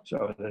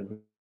 So that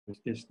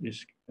with this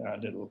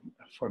little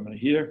formula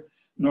here,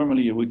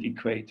 normally you would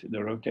equate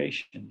the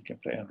rotation,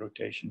 Keplerian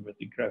rotation, with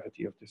the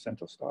gravity of the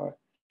central star.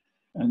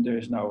 And there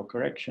is now a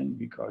correction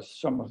because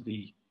some of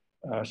the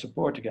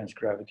support against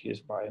gravity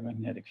is by a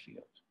magnetic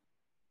field.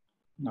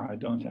 Now I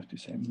don't have to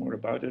say more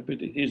about it,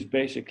 but it is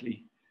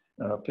basically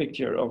a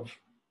picture of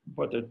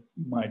what it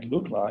might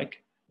look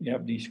like. You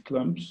have these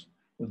clumps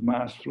with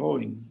mass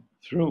flowing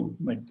through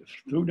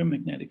the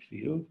magnetic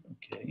field,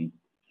 okay,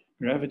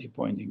 gravity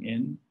pointing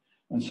in,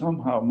 and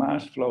somehow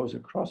mass flows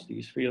across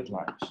these field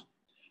lines.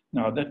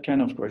 Now that can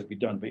of course be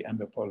done by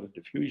ambipolar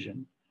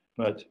diffusion,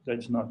 but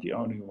that's not the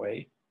only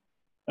way.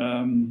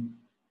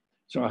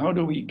 So how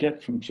do we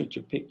get from such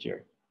a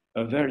picture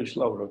a very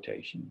slow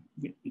rotation,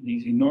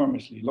 these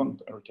enormously long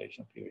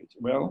rotational periods?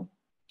 Well,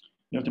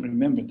 you have to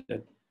remember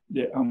that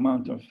the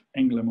amount of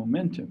angular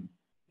momentum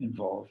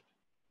involved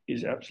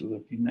is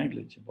absolutely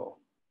negligible.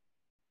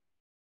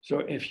 So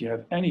if you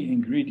have any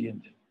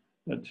ingredient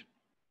that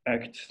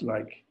acts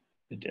like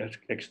it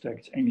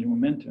extracts angular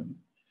momentum,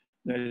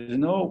 there is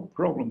no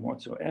problem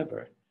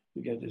whatsoever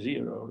to get a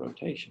zero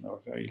rotation or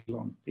very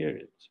long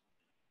periods.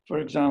 For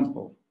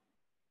example,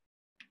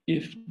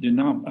 if the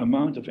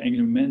amount of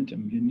angular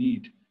momentum you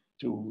need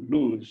to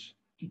lose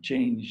to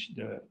change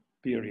the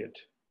period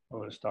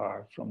of a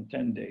star from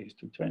 10 days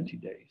to 20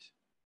 days,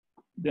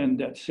 then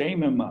that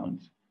same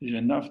amount is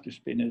enough to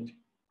spin it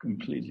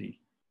completely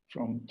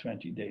from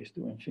 20 days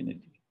to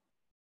infinity.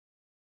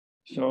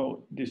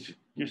 So this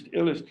just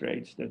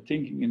illustrates that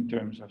thinking in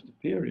terms of the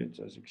periods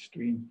as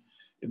extreme,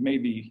 it may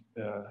be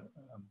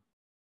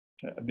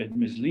a bit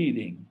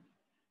misleading,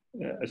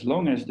 as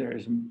long as there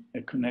is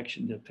a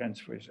connection that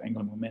transfers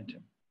angular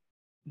momentum.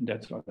 And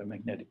that's what a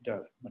magnetic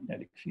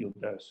field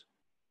does.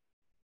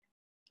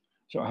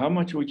 So how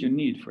much would you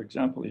need, for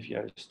example, if you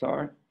have a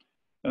star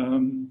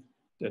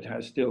that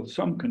has still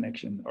some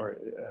connection, or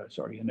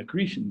sorry, an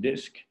accretion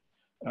disk,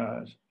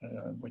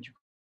 what you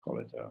call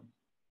it,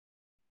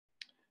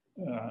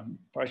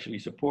 partially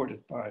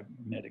supported by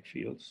magnetic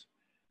fields,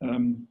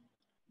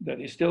 that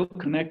is still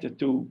connected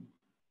to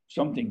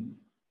something,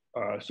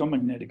 some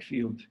magnetic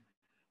field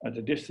at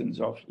a distance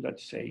of,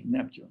 let's say,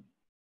 Neptune,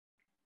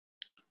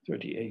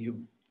 30 AU.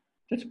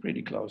 That's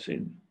pretty close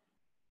in.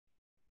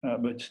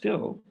 But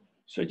still,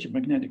 such a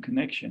magnetic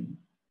connection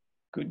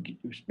could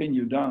spin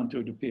you down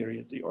to the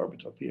period, the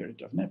orbital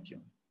period of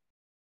Neptune,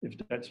 if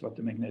that's what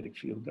the magnetic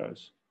field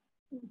does.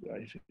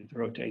 If it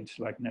rotates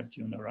like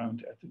Neptune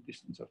around at the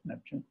distance of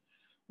Neptune,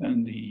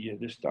 then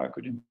the star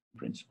could in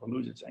principle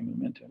lose its angular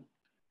momentum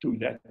to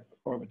that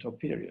orbital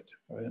period,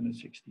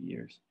 160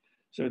 years.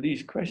 So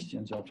these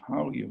questions of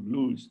how you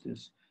lose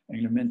this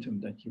angular momentum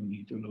that you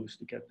need to lose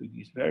to get to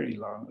these very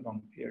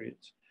long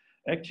periods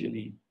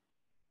actually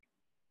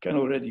can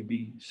already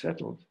be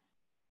settled,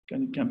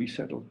 can be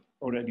settled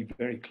already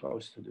very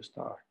close to the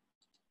star.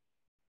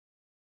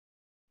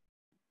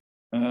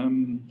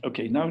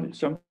 Okay, now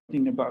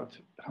something about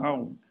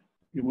how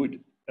you would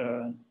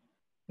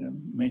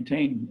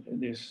maintain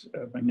this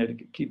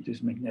keep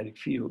this magnetic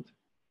field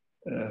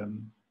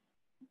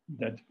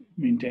that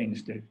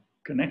maintains the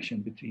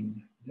connection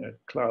between the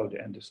cloud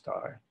and the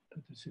star.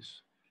 This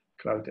is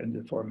cloud and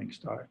the forming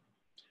star.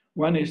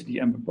 One is the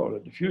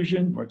ambipolar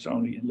diffusion, where it's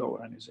only in low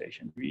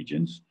ionization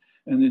regions.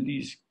 And in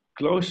these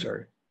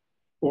closer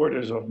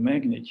orders of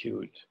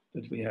magnitude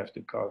that we have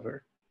to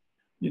cover,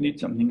 you need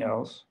something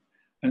else,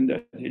 and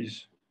that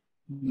is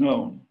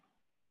known,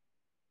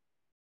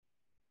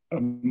 a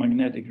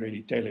magnetic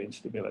Rayleigh-Taylor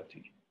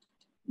instability.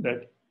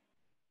 That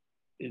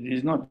it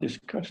is not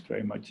discussed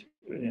very much,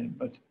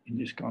 but in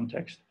this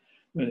context,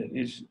 but it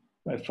is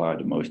by far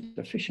the most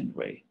efficient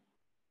way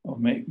of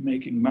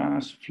making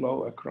mass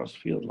flow across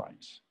field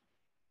lines.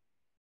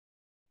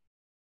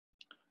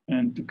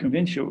 And to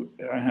convince you,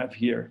 I have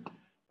here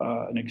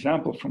an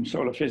example from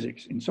solar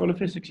physics. In solar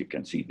physics, you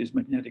can see this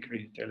magnetic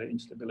Rayleigh-Taylor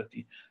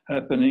instability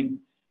happening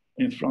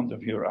in front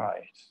of your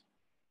eyes.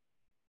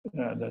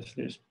 That's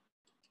this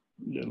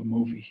little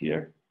movie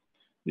here.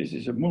 This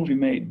is a movie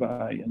made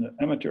by an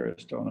amateur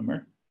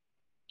astronomer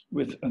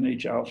with an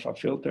H-alpha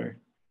filter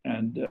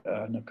and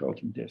an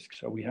occulting disk.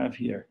 So we have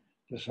here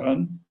the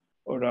sun,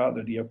 or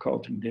rather the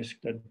occulting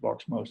disk that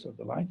blocks most of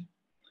the light.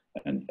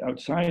 And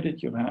outside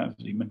it, you have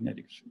the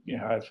magnetic, you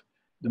have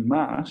the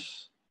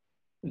mass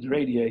that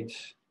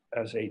radiates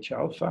as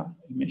H-alpha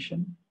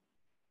emission.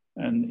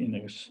 And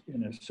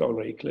in a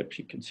solar eclipse,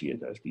 you can see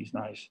it as these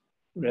nice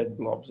red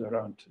blobs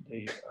around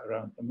the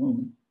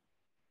moon.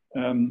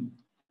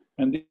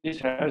 And this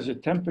has a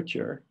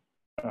temperature,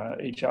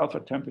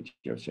 H-alpha temperature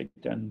of say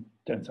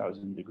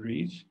 10,000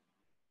 degrees.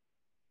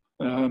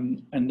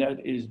 And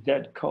that is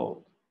dead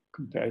cold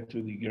compared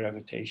to the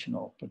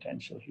gravitational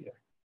potential here.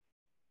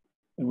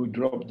 It would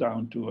drop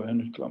down to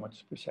 100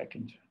 kilometers per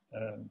second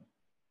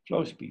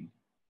flow speed.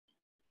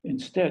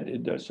 Instead,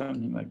 it does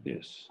something like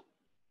this.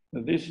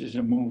 Now, this is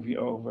a movie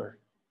over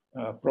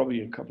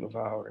probably a couple of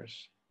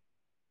hours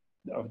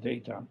of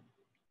data.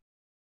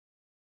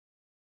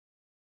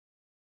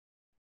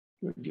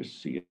 You'll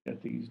just see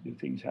that the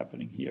things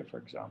happening here, for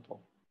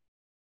example.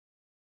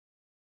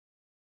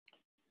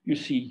 You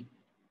see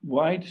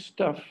white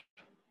stuff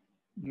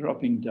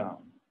dropping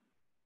down.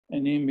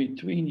 And in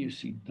between, you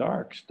see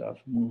dark stuff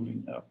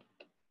moving up.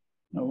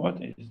 Now,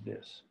 what is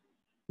this?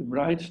 The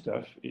bright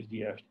stuff is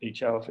the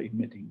H-alpha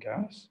emitting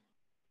gas.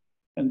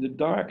 And the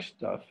dark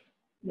stuff,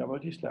 yeah,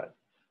 what is that?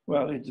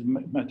 Well, it's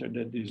matter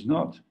that is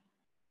not,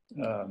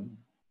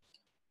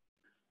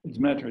 it's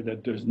matter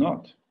that does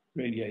not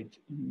radiate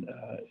in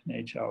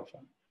H-alpha.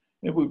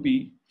 It would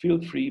be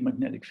field-free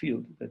magnetic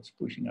field that's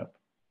pushing up.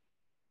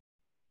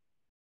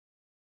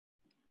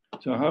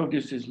 So how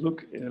does this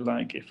look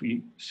like if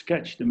we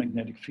sketch the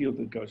magnetic field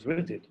that goes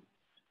with it?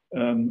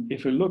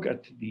 If we look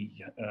at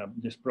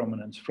this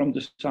prominence from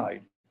the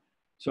side,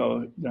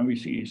 so then we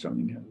see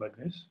something like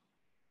this.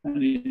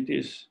 And it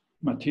is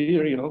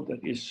material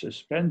that is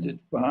suspended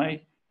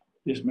by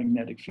this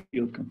magnetic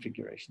field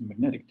configuration.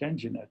 Magnetic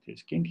tension at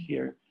this kink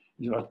here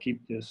is what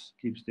keeps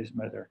this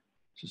matter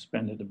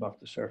suspended above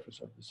the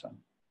surface of the sun.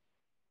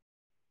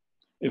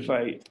 If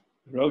I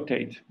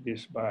rotate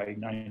this by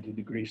 90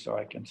 degrees so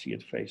I can see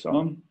it face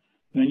on,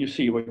 then you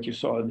see what you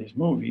saw in this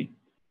movie,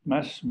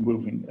 mass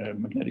moving,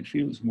 magnetic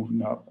fields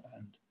moving up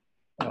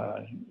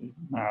and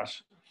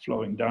mass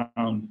flowing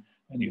down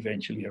and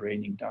eventually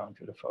raining down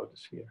to the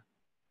photosphere.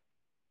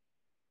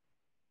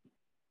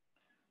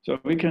 So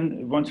we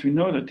can, once we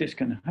know that this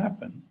can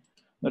happen,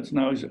 let's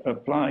now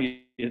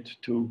apply it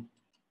to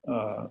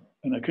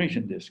an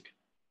accretion disk.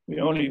 The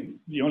only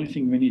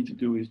thing we need to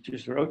do is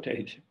just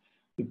rotate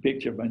the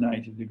picture by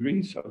 90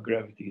 degrees. So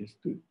gravity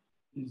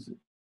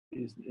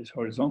is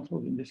horizontal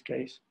in this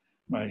case.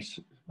 My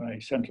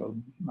central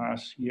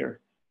mass here,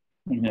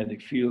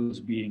 magnetic fields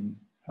being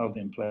held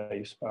in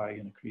place by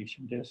an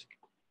accretion disk,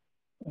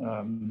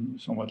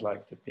 somewhat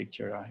like the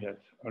picture I had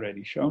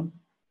already shown.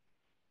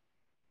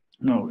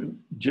 Now,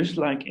 just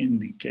like in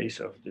the case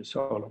of the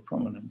solar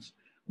prominence,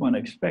 one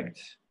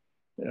expects,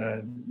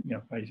 by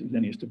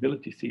linear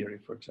stability theory,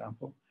 for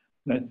example,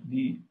 that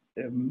the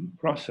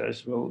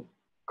process will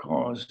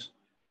cause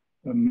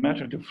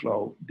matter to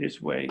flow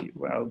this way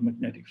while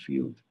magnetic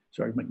field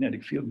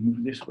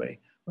move this way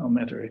while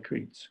matter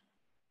accretes.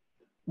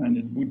 And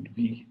it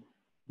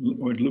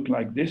would look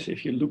like this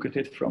if you look at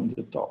it from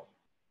the top.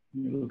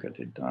 You look at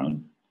it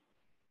down,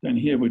 then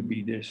here would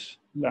be this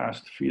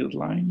last field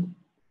line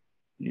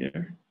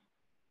here.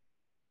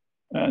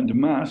 And the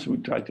mass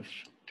would try to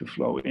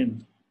flow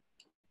in.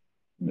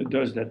 It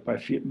does that by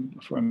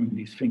forming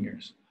these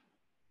fingers.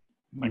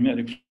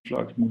 Magnetic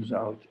flux moves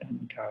out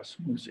and gas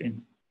moves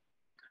in.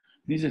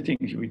 These are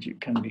things which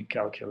can be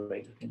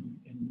calculated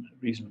in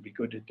reasonably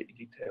good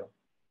detail.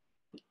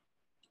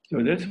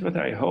 So that's what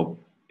I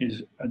hope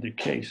is the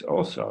case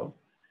also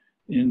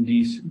in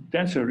these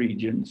denser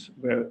regions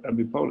where a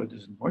bipolar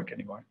doesn't work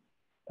anymore,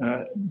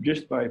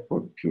 just by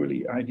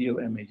purely ideal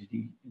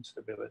MHD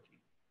instability.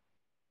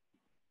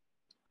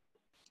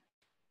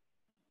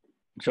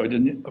 So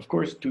then, of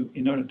course,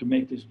 in order to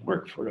make this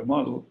work for a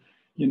model,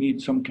 you need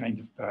some kind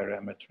of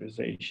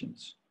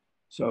parameterizations.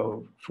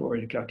 So for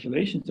the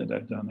calculations that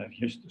I've done, I've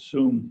just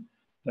assumed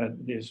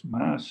that this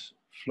mass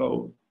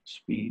flow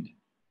speed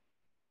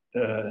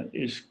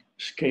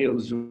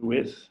scales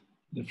with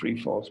the free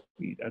fall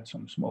speed at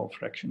some small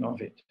fraction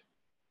of it.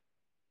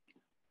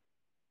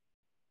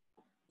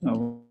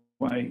 Now,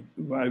 why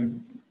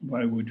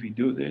would we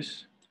do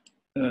this?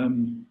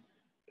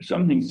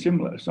 Something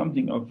similar,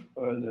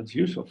 that's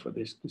useful for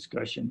this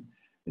discussion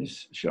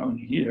is shown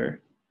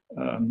here.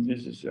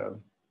 This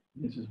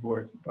is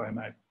work by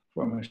my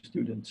former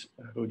student,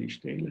 Rudi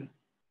Stehle,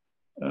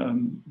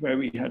 where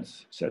we had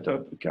set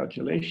up a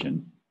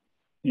calculation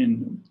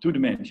in 2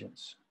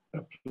 dimensions,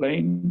 a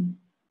plane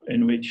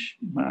in which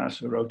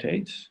mass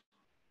rotates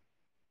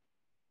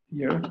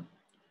here,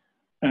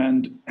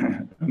 and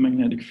a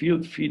magnetic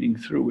field feeding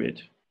through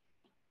it.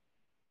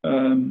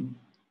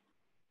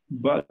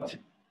 But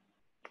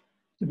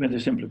with a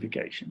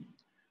simplification.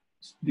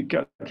 The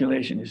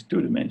calculation is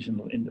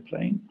 2-dimensional in the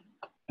plane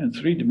and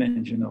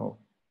 3-dimensional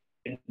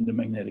in the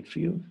magnetic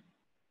field.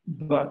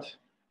 But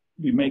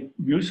we make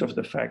use of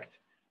the fact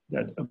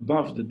that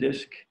above the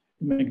disk,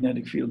 the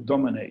magnetic field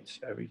dominates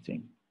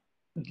everything,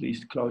 at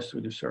least close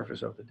to the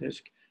surface of the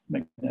disk.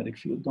 Magnetic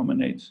field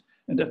dominates.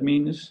 And that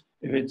means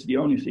if it's the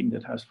only thing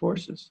that has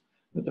forces,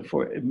 that the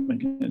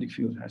magnetic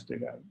field has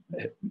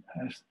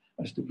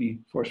to be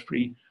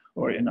force-free,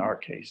 or in our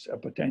case, a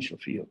potential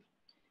field.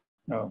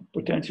 Now,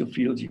 potential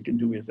fields you can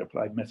do with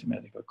applied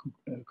mathematical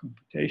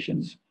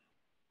computations.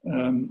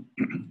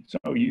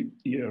 So you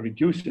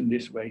reduce in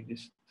this way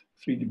this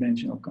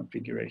 3-dimensional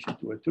configuration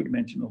to a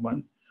 2-dimensional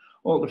one.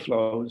 All the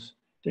flows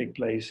take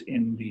place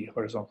in the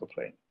horizontal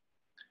plane.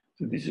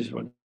 So this is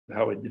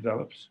how it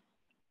develops.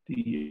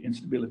 The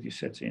instability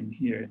sets in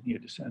here near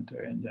the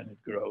center, and then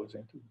it grows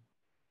into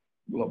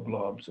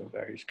blobs of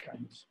various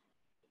kinds.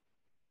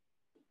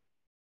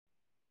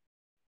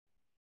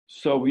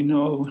 So we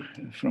know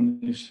from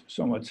this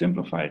somewhat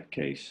simplified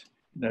case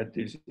that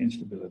this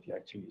instability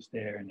actually is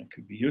there and it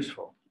could be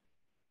useful.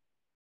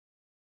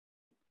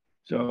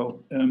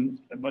 So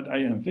what I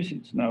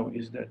envisage now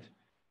is that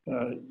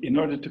in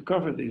order to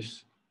cover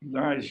this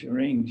large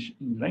range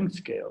in length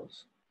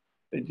scales,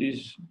 it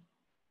is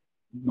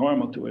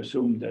normal to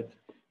assume that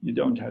you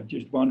don't have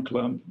just one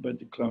clump, but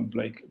the clump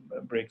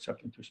breaks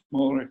up into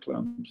smaller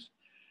clumps.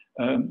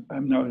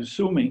 I'm now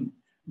assuming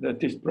that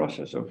this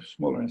process of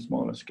smaller and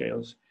smaller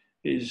scales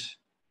is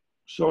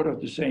sort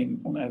of the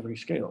same on every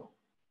scale,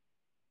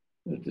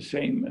 that the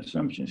same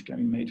assumptions can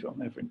be made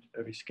on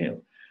every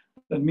scale.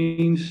 That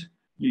means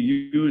you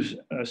use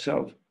a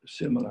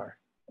self-similar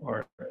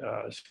or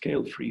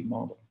scale-free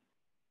model.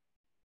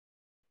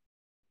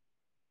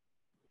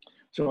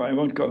 So I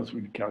won't go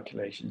through the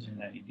calculations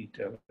in any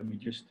detail. Let me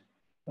just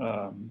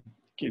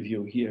give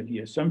you here the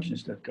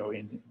assumptions that go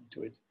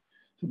into it.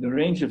 So the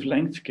range of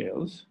length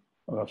scales,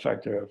 of a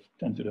factor of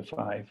 10 to the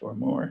 5 or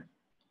more,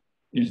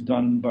 is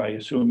done by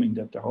assuming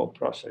that the whole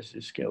process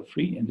is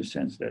scale-free in the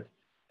sense that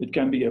it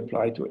can be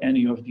applied to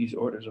any of these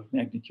orders of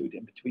magnitude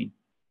in between.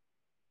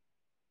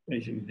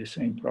 Basically the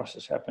same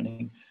process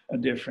happening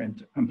at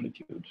different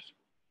amplitudes.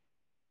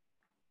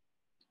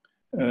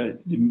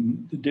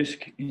 The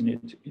disk in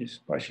it is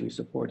partially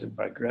supported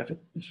by gravity,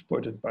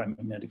 supported by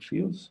magnetic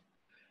fields.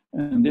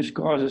 And this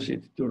causes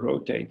it to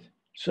rotate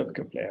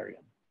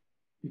subcaplarian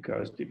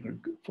because the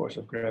force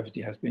of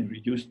gravity has been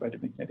reduced by the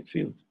magnetic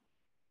field.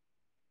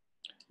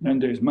 And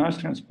there's mass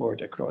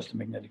transport across the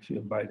magnetic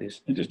field by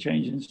this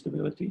interchange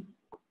instability.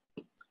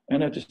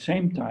 And at the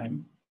same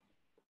time,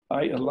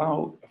 I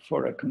allow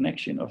for a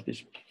connection of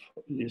this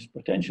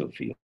potential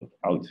field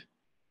out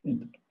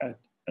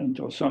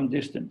until some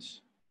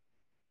distance.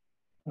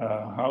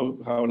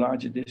 How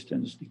large a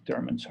distance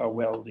determines how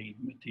well the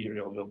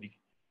material will be,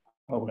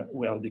 how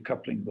well the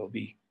coupling will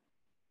be.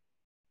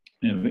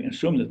 And we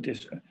assume that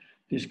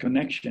this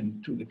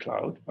connection to the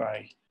cloud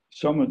by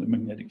some of the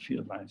magnetic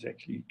field lines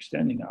actually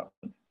extending out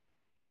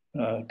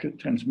could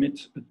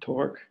transmit a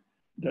torque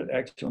that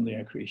acts on the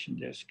accretion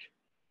disk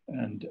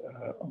and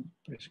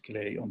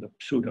basically on the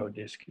pseudo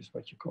disk is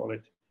what you call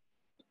it,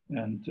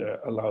 and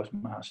allows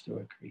mass to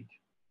accrete.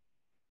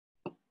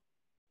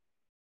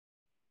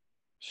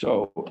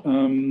 So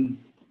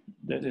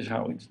that is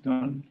how it's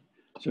done.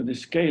 So the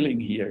scaling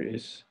here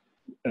is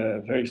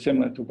very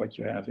similar to what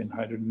you have in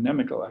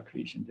hydrodynamical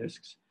accretion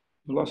disks.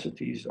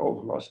 Velocities, all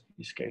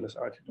velocity scalars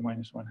are to the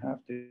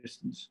 -1/2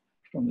 distance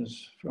from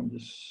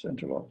this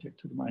central object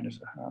to the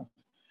 -1/2.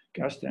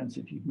 Gas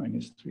density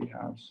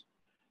 -3/2.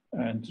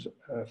 And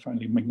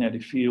finally,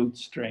 magnetic field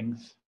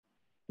strength,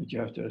 that you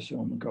have to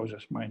assume goes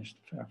as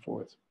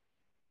 -4.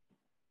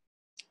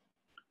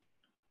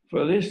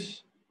 For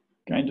this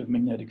kind of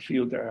magnetic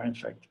field, there are in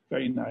fact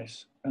very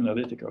nice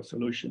analytical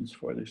solutions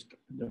for this,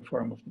 the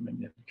form of the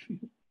magnetic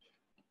field.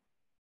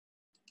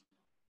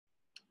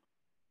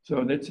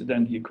 So that's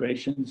then the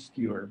equations,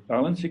 your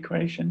balance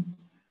equation,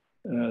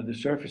 the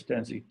surface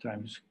density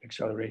times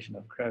acceleration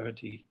of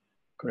gravity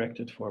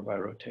corrected for by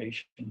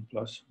rotation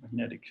plus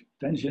magnetic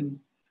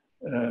tension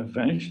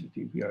vanished.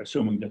 We are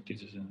assuming that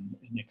this is in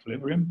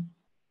equilibrium.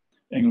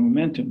 Angular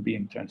momentum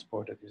being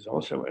transported is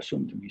also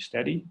assumed to be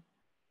steady.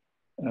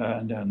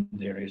 And then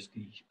there is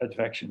the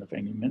advection of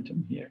angular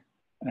momentum here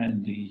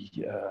and the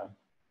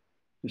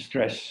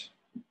stress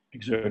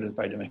exerted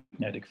by the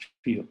magnetic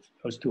field.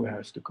 Those two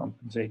has to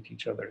compensate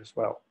each other as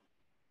well.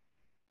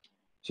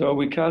 So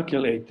we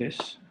calculate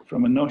this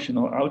from a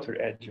notional outer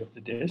edge of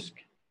the disk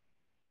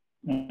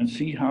and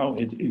see how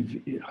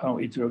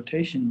its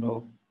rotation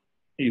will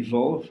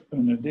evolve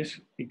under this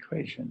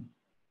equation.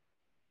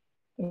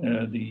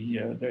 We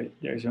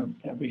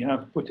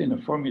have put in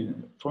a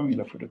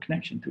formula for the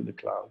connection to the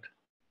cloud,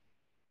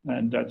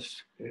 and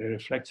that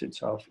reflects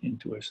itself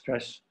into a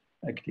stress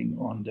acting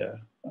on the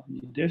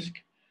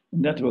disk,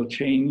 and that will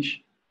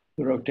change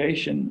the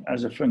rotation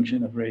as a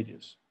function of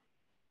radius.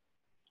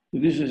 So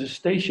this is a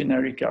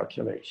stationary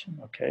calculation,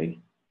 okay?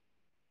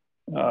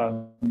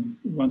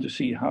 We want to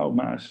see how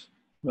mass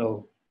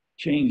will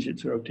change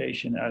its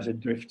rotation as it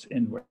drifts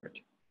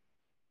inward.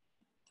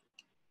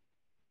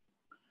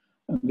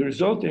 And the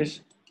result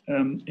is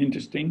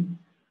interesting,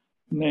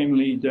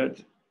 namely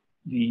that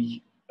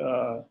the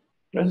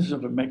presence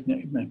of a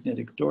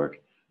magnetic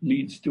torque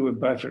leads to a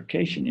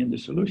bifurcation in the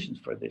solutions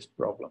for this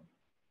problem.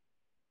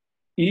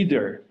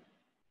 Either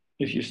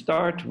if you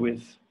start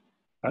with,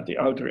 at the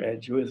outer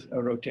edge with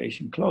a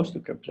rotation close to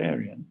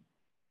Keplerian,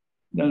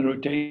 then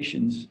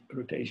rotation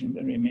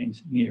then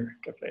remains near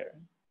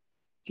Keplerian,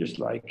 just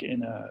like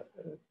in a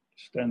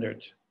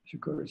standard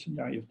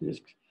Sikorsky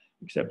disk,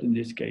 except in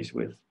this case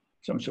with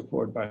some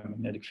support by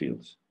magnetic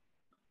fields.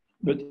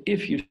 But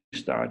if you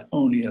start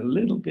only a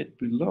little bit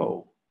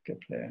below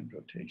Keplerian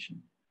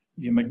rotation,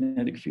 your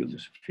magnetic field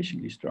is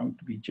sufficiently strong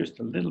to be just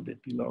a little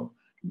bit below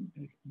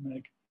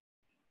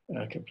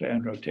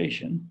Keplerian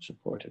rotation,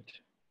 supported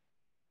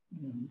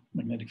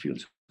magnetic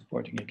field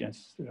supporting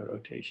against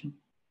rotation,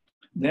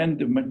 then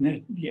the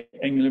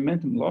angular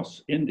momentum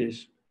loss in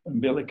this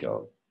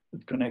umbilical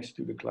that connects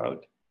to the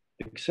cloud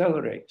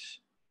accelerates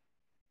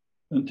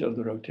until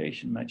the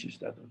rotation matches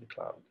that of the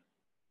cloud.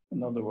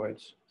 In other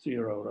words,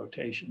 zero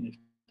rotation if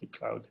the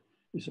cloud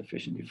is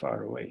sufficiently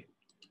far away.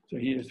 So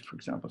here's, for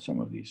example, some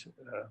of these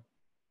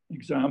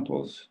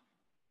examples.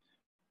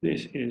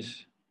 This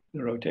is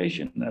the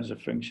rotation as a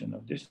function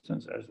of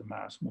distance as the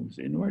mass moves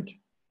inward.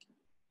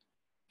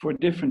 For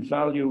different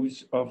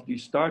values of the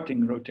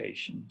starting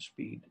rotation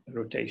speed,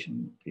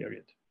 rotation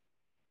period.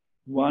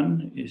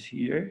 One is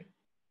here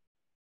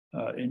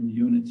in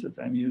units that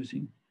I'm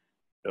using.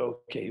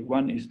 Okay,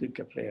 one is the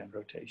Keplerian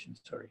rotation,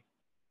 sorry.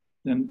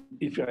 Then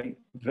if I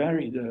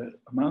vary the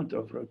amount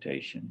of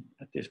rotation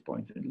at this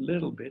point a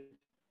little bit,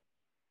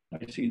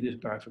 I see this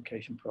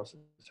bifurcation process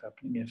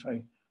happening. If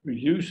I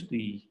reduce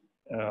the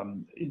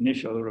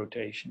initial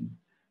rotation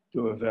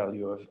to a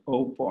value of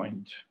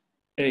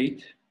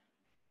 0.8,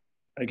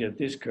 I get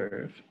this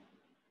curve,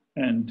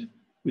 and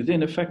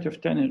within a factor of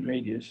 10 in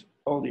radius,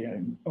 all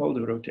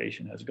the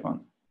rotation has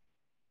gone.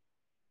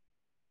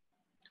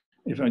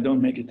 If I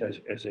don't make it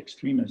as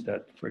extreme as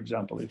that, for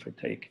example, if I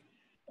take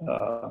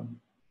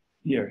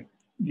here,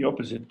 the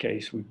opposite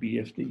case would be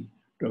if the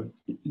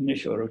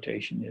initial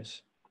rotation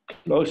is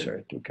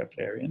closer to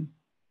Keplerian,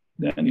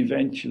 then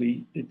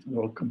eventually it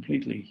will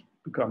completely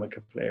become a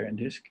Keplerian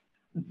disk,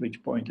 at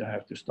which point I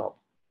have to stop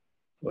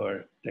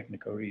for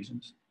technical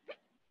reasons.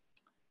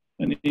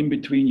 And in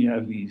between, you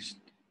have these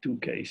two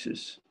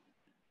cases,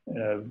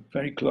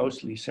 very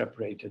closely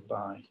separated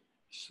by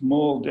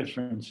small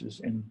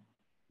differences in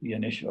the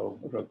initial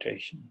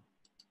rotation.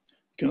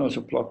 You can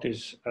also plot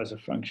this as a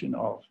function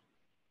of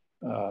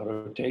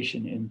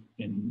rotation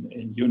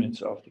in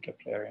units of the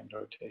Keplerian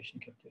rotation.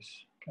 Get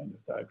this kind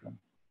of diagram.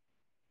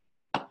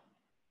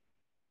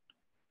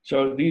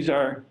 So these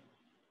are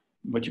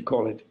what you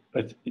call it,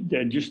 but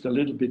they're just a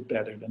little bit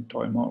better than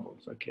toy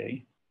models,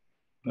 okay?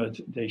 But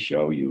they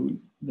show you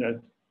that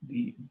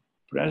the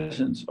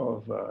presence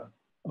of a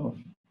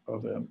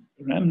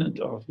remnant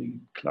of the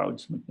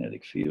cloud's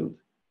magnetic field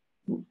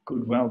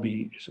could well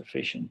be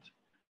sufficient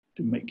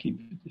to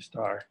keep the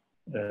star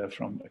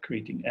from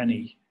accreting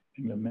any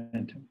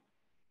momentum.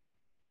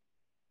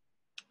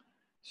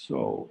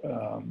 So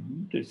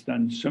this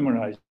then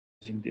summarizing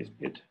this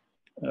bit.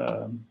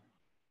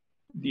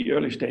 The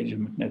early stage of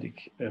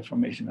magnetic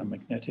formation and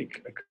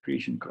magnetic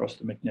accretion cross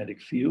the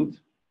magnetic field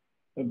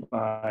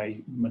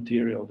by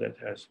material that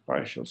has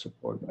partial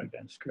support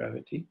against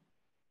gravity.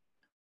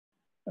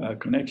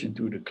 Connection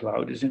to the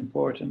cloud is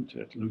important.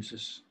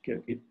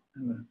 It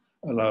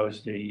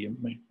allows the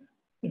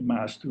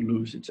mass to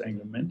lose its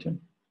angular momentum.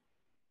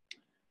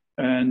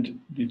 And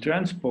the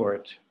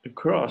transport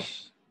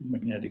across the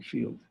magnetic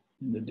field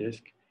in the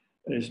disk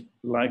is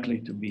likely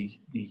to be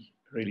the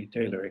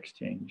Rayleigh-Taylor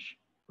exchange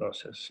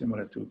process,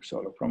 similar to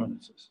solar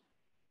prominences.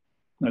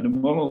 Now the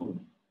model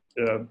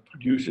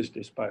produces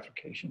this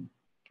bifurcation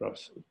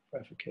process,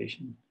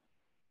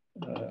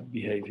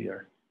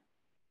 behavior.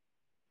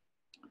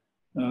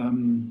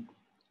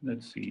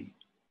 Let's see.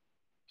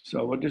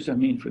 So what does that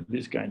mean for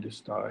this kind of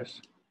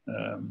stars?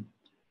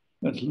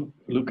 Let's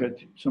look at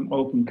some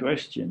open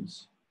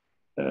questions.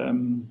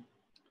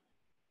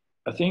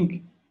 I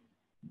think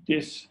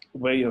this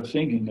way of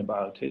thinking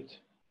about it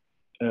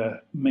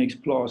makes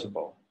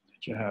plausible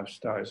that you have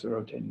stars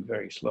rotating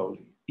very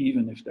slowly,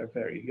 even if they're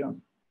very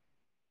young.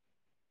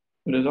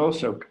 But it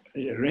also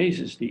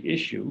raises the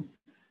issue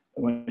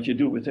of what you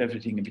do with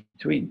everything in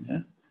between.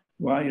 Huh?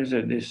 Why is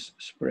there this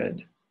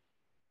spread?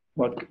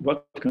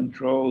 What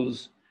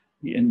controls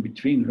the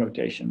in-between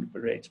rotation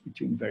rates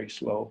between very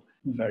slow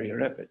and very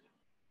rapid?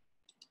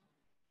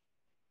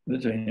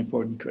 That's an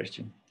important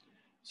question.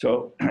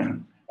 So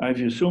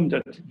I've assumed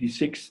that the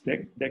 6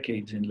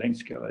 decades in length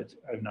scale,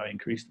 I've now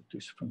increased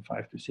it from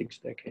 5 to 6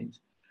 decades,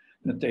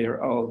 that they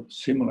are all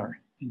similar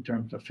in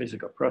terms of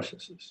physical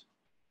processes,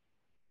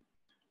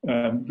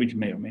 which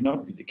may or may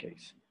not be the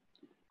case.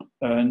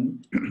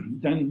 And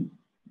then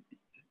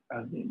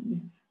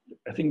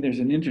I think there's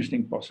an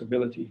interesting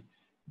possibility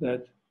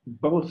that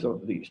both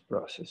of these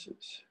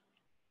processes,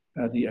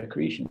 the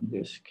accretion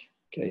disk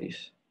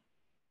case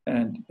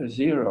and a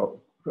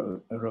zero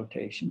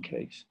rotation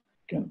case,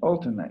 can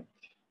alternate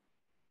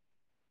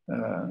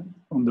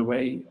on the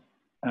way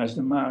as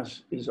the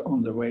mass is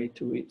on the way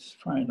to its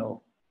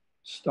final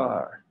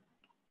star.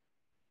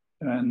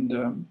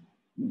 And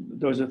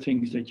those are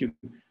things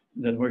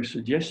that were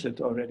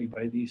suggested already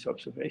by these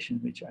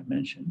observations, which I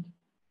mentioned.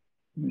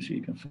 Let me see if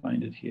you can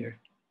find it here.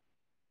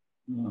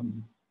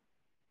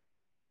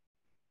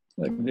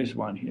 Like this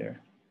one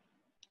here,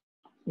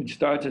 which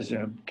starts as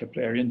a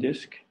Keplerian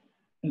disk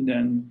and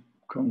then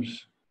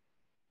comes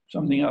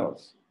something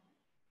else,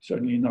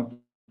 certainly not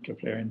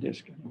Keplerian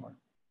disk anymore.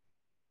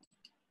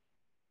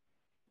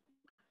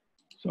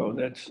 So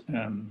that's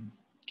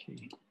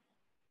key.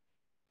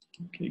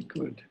 Okay,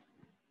 good.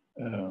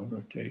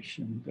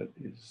 Rotation, that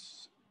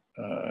is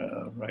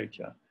right,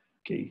 yeah.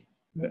 Okay,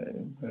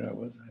 where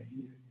was I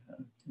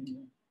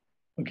here?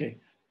 Okay,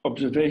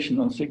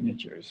 observational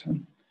signatures.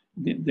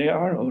 They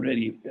are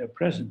already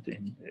present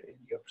in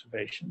the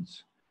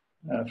observations.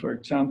 For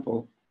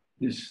example,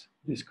 this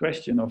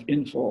question of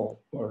infall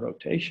or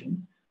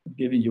rotation, I've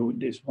given you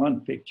this one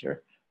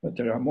picture, but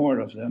there are more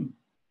of them.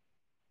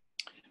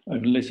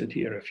 I've listed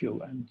here a few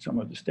and some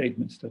of the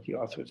statements that the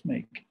authors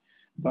make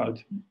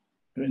about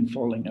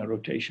infalling and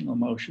rotational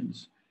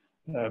motions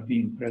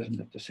being present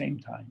at the same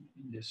time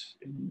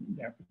in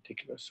their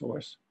particular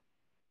source.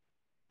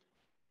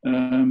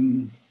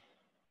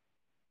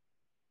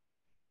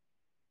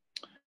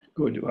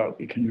 Good, well,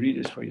 you can read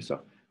this for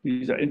yourself.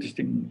 These are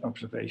interesting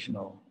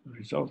observational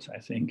results, I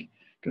think,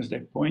 because they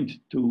point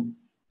to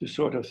the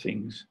sort of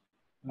things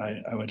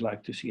I would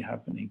like to see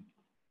happening.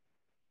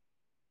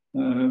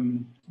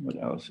 What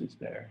else is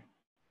there?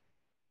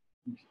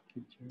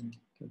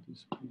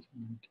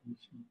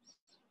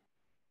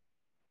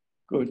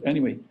 Good,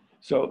 anyway,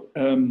 so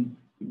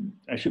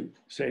I should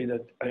say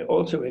that I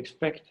also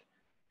expect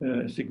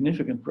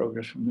significant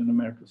progress from the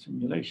numerical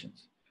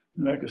simulations.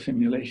 Numerical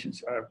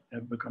simulations are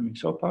becoming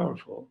so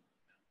powerful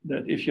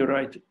that if you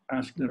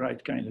ask the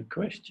right kind of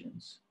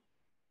questions,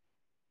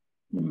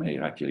 you may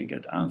actually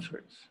get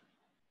answers.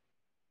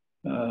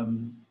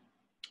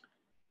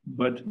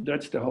 But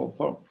that's the whole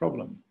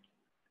problem.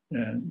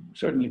 And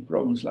certainly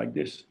problems like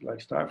this,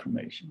 like star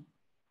formation,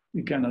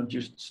 you cannot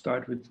just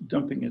start with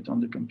dumping it on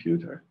the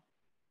computer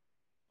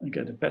and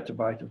get a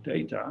petabyte of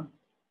data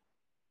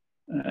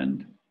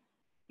and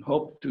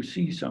hope to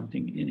see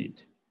something in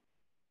it.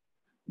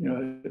 You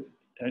know,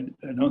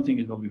 I don't think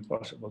it will be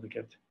possible to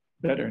get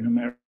better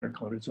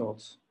numerical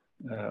results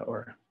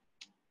or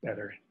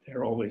better.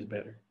 They're always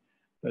better.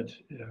 But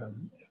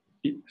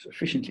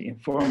sufficiently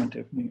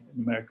informative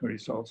numerical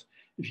results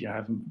if you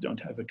don't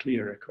have a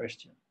clearer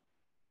question.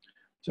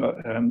 So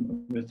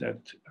with that,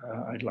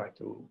 I'd like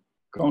to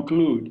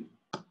conclude.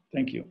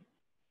 Thank you.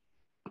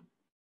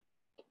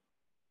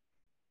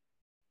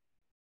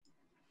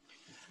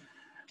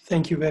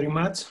 Thank you very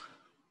much.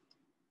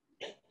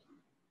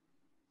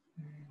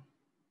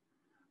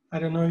 I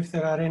don't know if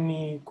there are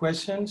any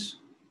questions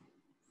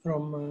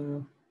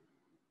from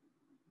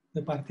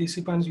the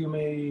participants. You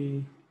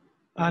may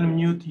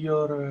unmute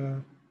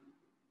your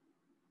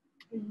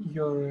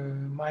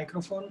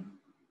microphone.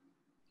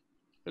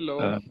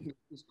 Hello, this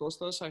is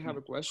Kostas. I have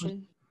a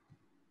question.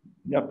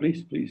 Yeah,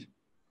 please, please.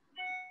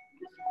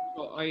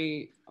 So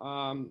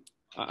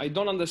I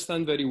don't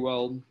understand very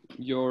well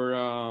your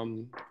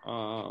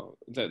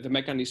the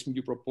mechanism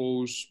you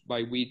propose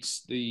by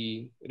which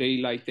the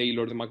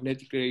Rayleigh-Taylor, the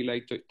magnetic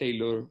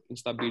Rayleigh-Taylor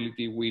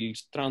instability will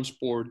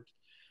transport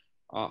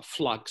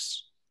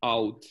flux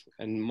out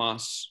and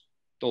mass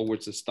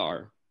towards the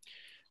star.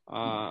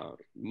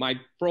 My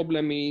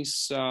problem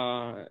is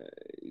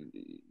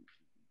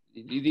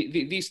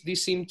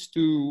this seems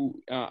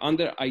to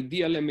under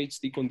ideal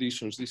MHD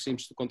conditions, this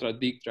seems to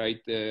contradict, right,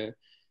 the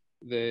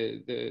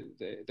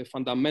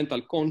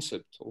fundamental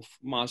concept of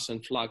mass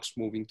and flux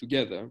moving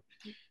together.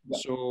 Yeah.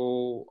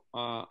 So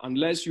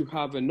unless you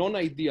have a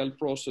non-ideal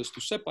process to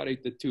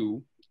separate the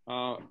two,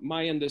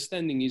 my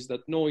understanding is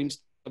that no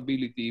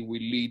instability will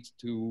lead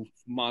to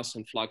mass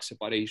and flux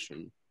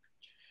separation.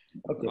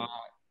 Okay.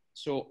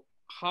 So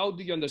how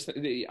do you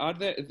understand? Are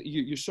there?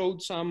 You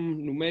showed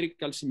some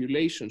numerical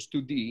simulations,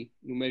 2D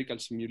numerical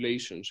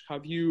simulations.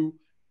 Have you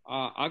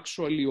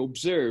actually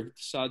observed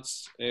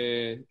such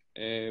a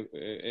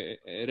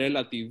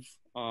relative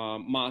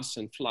mass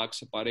and flux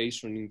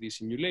separation in these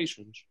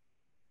simulations?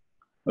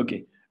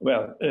 Okay,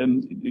 well,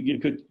 you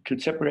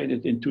could separate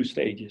it in two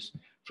stages.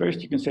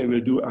 First, you can say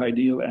we'll do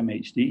ideal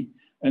MHD,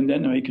 and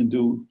then we can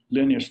do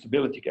linear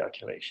stability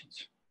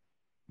calculations.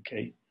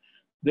 Okay,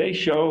 they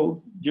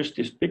show just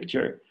this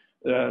picture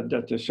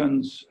that the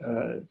sun's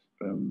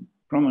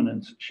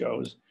prominence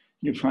shows.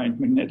 You find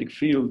magnetic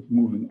field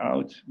moving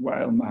out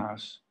while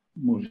mass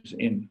moves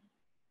in.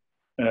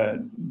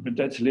 But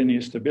that's linear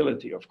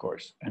stability, of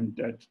course, and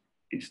that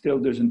it still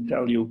doesn't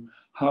tell you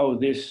how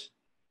this,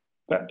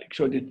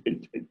 so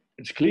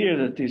it's clear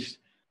that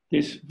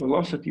this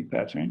velocity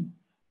pattern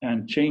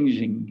and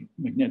changing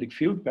magnetic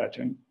field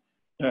pattern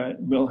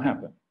will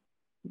happen.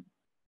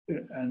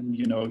 And,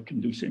 you know, you can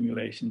do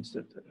simulations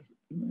that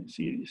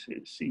see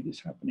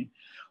this happening.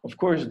 Of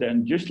course,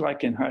 then, just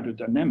like in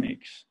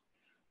hydrodynamics,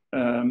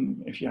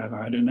 if you have a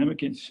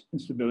hydrodynamic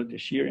instability,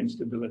 shear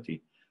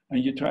instability,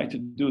 and you try to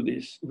do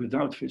this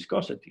without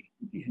viscosity,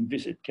 the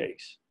inviscid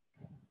case,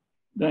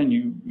 then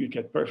you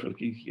get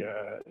perfectly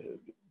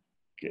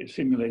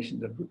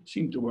simulations that would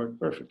seem to work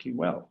perfectly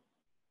well,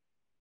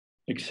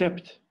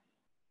 except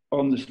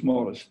on the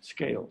smallest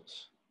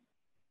scales.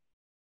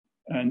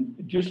 And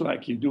just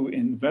like you do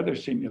in weather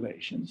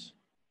simulations,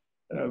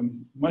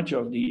 much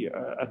of the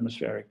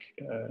atmospheric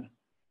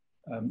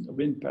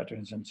wind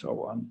patterns and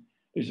so on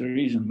is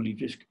reasonably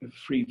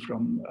free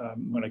from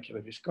molecular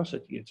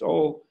viscosity. It's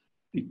all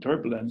the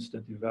turbulence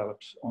that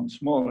develops on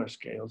smaller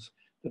scales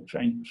that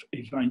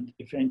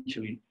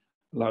eventually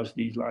allows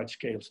these large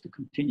scales to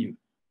continue.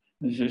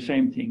 It's the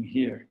same thing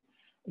here.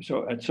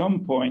 So at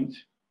some point,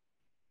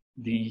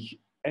 the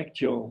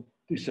actual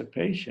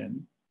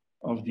dissipation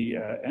of the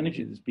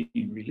energy that's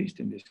being released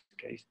in this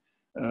case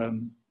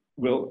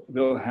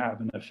will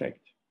have an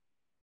effect.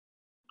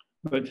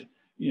 But,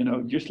 you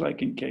know, just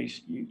like in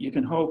case, you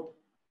can hope,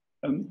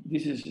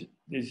 this is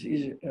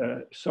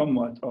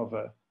somewhat of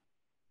a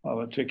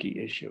tricky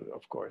issue,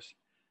 of course.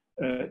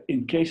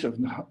 In case of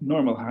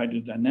normal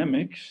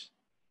hydrodynamics,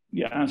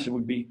 the answer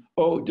would be,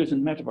 oh, it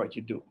doesn't matter what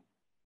you do,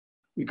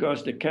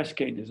 because the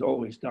cascade is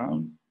always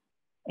down,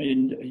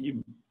 and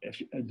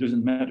it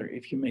doesn't matter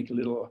if you make a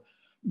little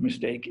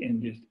mistake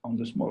on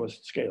the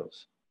smallest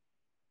scales.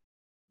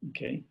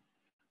 Okay,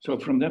 so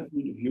from that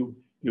point of view,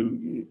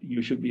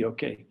 you should be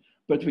okay.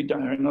 But we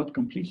are not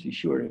completely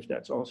sure if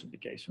that's also the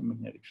case for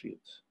magnetic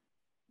fields.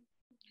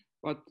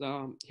 But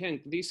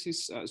Henk, this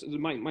is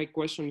my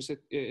question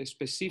is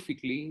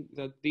specifically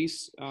that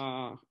this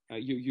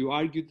you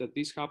argued that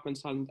this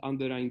happens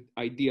under an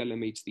ideal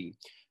MHD.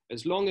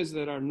 As long as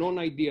there are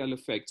non-ideal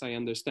effects, I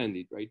understand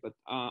it, right? But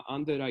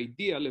under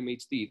ideal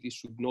MHD, this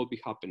should not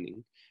be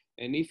happening.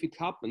 And if it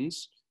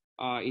happens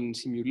in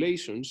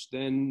simulations,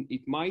 then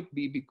it might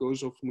be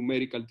because of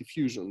numerical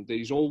diffusion. There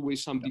is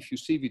always some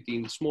diffusivity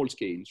in small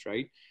scales,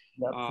 right?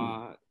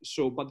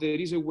 But there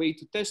is a way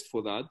to test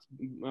for that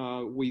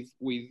with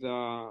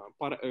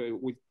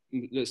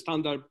the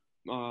standard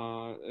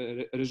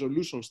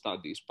resolution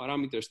studies,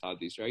 parameter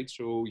studies, right?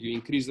 So you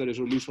increase the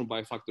resolution by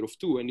a factor of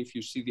 2, and if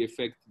you see the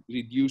effect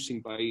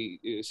reducing by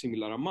a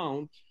similar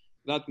amount,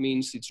 that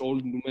means it's all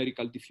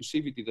numerical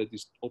diffusivity that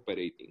is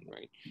operating,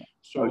 right?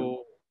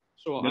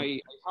 So I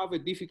have a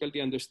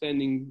difficulty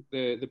understanding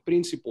the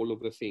principle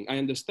of the thing. I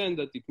understand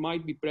that it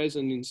might be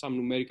present in some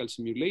numerical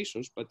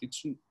simulations, but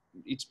it's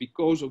it's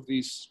because of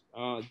these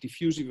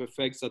diffusive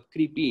effects that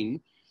creep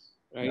in,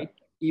 right? Yeah.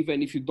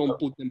 Even if you don't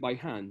put them by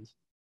hand.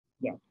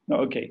 Yeah, no,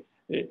 okay.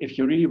 If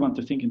you really want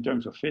to think in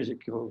terms of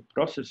physical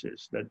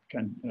processes that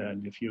can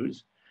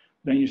diffuse,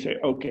 then you say,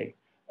 okay,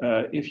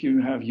 if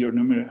you have your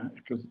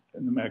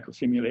numerical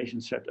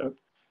simulation set up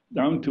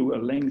down to a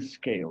length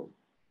scale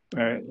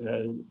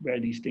where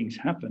these things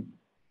happen,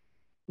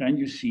 then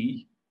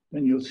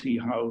you'll see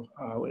how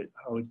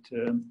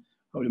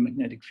the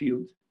magnetic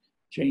field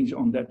change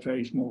on that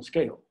very small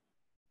scale.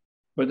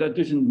 But that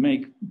doesn't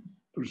make,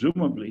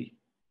 presumably,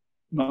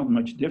 not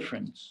much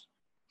difference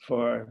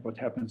for what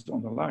happens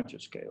on the larger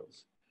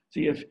scales.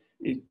 See, if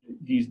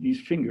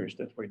these fingers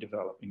that we're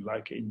developing,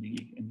 like in the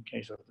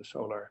case of the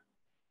solar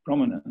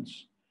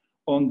prominence,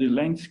 on the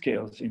length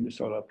scales in the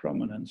solar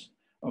prominence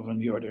of on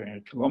the order of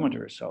a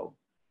kilometer or so,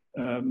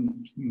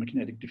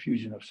 magnetic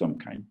diffusion of some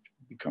kind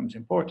becomes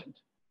important.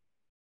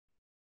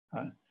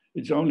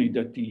 It's only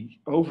that the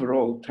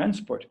overall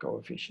transport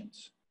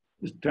coefficients,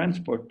 the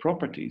transport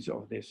properties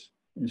of this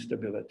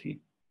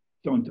instability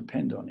don't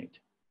depend on it.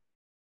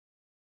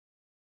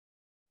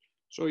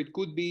 So it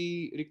could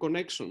be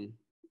reconnection.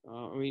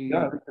 I mean,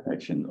 yeah,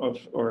 reconnection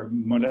or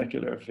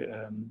molecular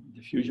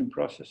diffusion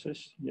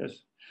processes,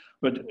 yes.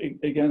 But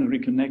again,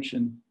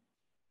 reconnection,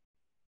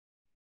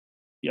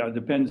 yeah,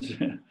 depends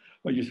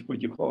what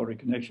you call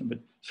reconnection, but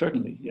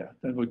certainly, yeah,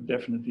 that would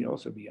definitely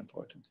also be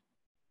important.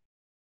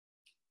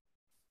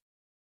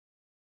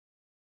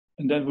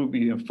 And that would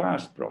be a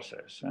fast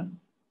process, huh?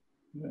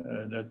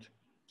 That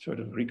sort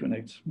of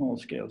reconnects small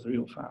scales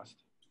real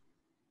fast.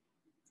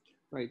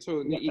 Right.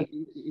 So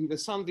in the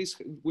sun,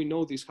 we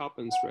know this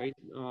happens, right?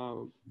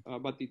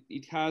 But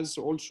it has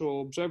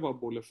also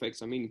observable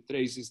effects. I mean, it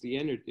raises the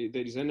energy.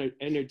 There is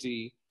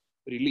energy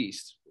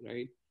released,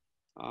 right?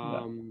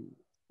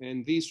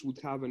 And this would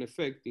have an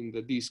effect in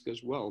the disk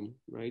as well,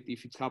 right?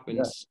 If it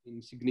happens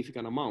in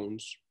significant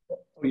amounts.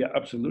 Oh, yeah,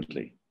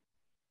 absolutely.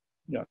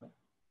 Yeah.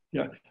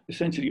 Yeah,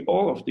 essentially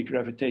all of the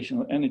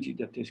gravitational energy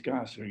that this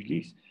gas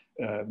releases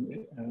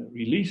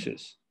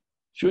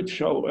should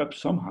show up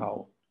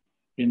somehow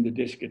in the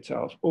disk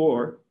itself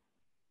or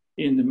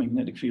in the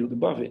magnetic field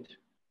above it.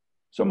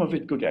 Some of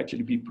it could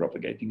actually be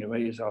propagating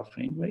away as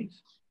alpha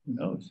waves, who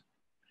knows?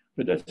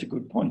 But that's a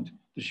good point.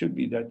 There should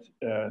be that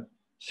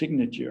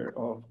signature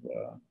of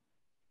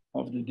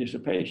the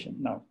dissipation.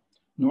 Now,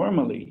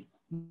 normally,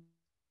 you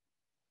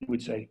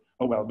would say,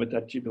 oh, well, but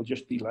that will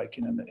just be like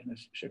in a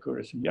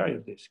Shakura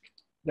Symbiote disk.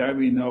 There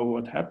we know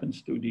what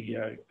happens to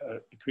the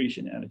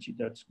accretion energy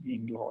that's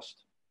being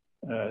lost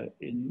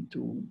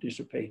into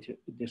dissipation.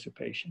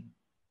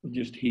 We'll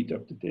just heat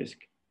up the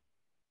disk.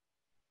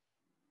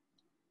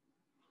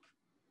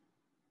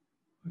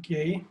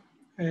 Okay.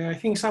 I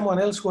think someone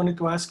else wanted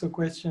to ask a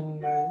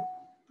question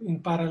in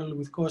parallel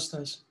with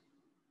Kostas.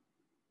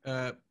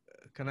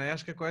 Can I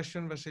ask a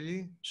question,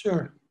 Vasily?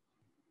 Sure.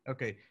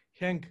 Okay.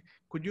 Henk,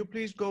 could you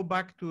please go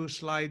back to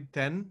slide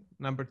 10,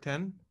 number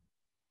 10?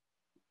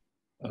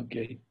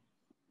 Okay.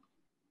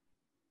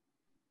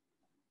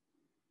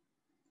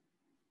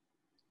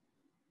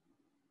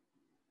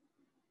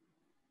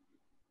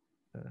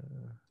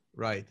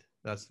 Right,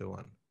 that's the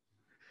one.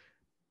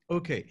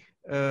 Okay.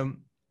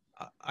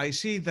 I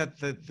see that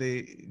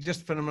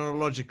just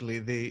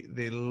phenomenologically,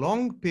 the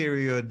long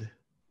period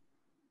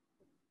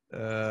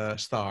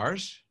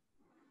stars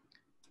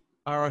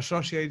are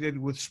associated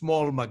with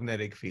small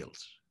magnetic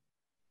fields.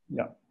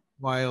 Yeah.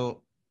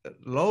 While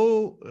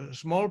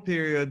small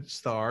period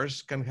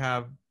stars can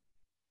have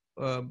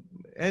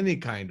any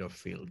kind of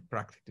field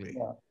practically.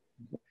 Yeah.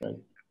 Okay.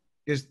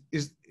 Is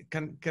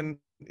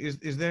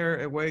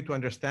there a way to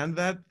understand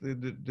that?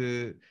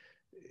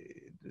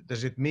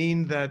 Does it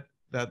mean that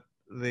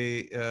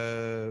the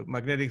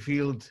magnetic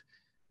field,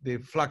 the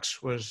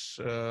flux was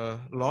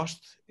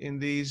lost in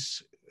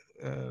these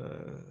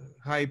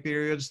high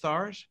period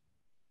stars?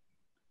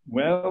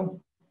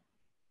 Well,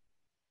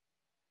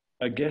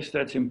 I guess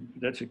that's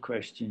a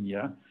question,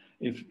 yeah.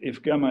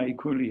 If Gamma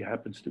Equuli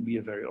happens to be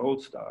a very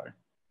old star,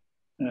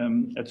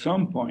 at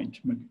some point,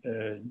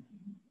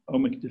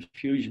 ohmic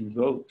diffusion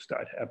will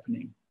start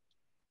happening.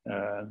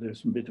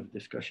 There's a bit of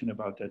discussion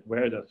about that,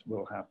 where that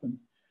will happen.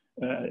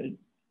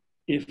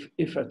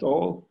 If at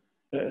all,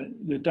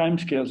 the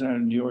timescales are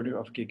in the order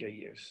of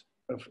giga-years,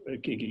 of a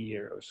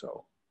giga-year or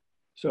so.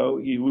 So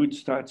you would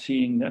start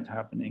seeing that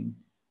happening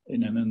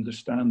in an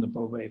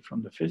understandable way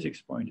from the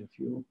physics point of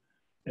view,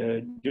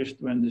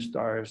 just when the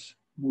stars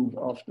move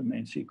off the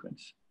main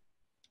sequence.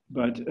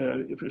 But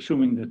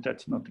assuming that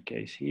that's not the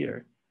case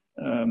here,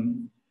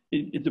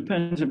 it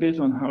depends a bit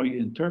on how you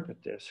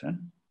interpret this. Huh?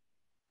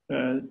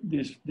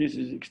 This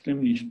is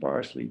extremely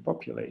sparsely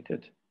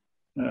populated.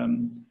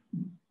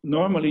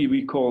 Normally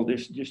we call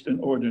this just an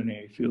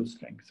ordinary field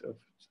strength of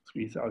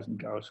 3,000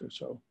 Gauss or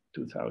so,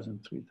 2,000,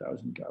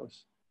 3,000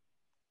 Gauss.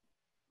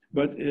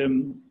 But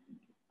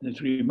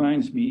it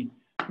reminds me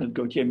that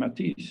Gauthier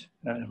Matisse,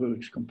 who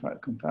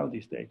compiled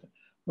these data,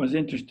 was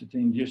interested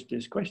in just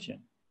this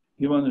question.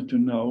 He wanted to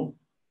know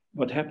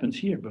what happens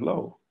here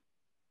below.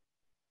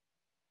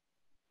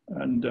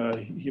 And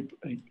he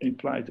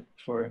applied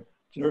for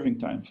serving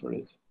time for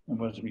it and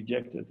was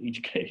rejected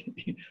each case,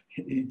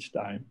 each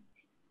time.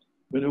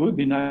 But it would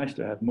be nice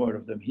to have more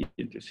of them here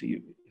to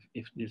see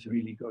if this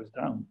really goes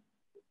down.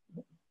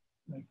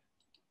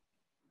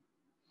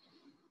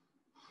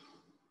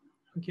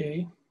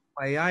 Okay.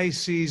 My eye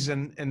sees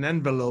an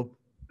envelope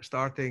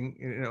starting,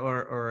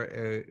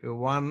 or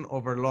 1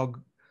 over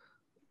log,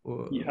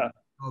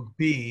 log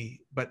B,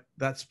 but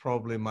that's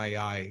probably my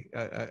eye.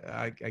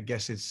 I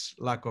guess it's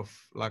lack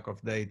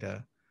of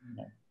data.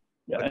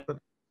 Yeah. But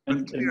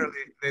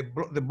clearly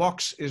the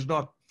box is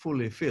not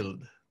fully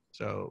filled.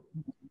 So.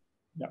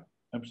 Yeah,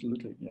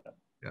 absolutely. Yeah.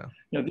 Yeah.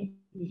 Yeah.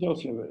 This is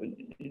also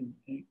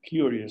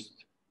curious.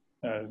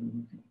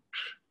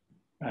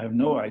 I have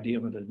no idea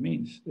what it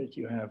means that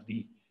you have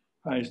the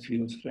highest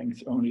field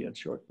strength only at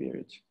short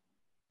periods.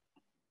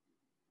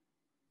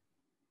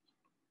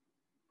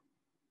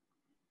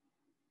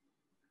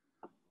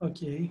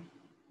 Okay.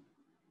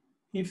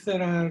 If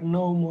there are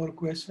no more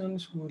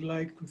questions, we would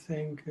like to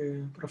thank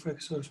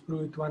Professor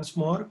Spruit once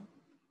more.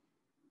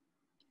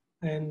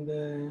 And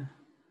the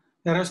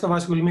rest of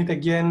us will meet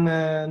again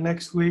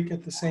next week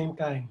at the same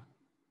time.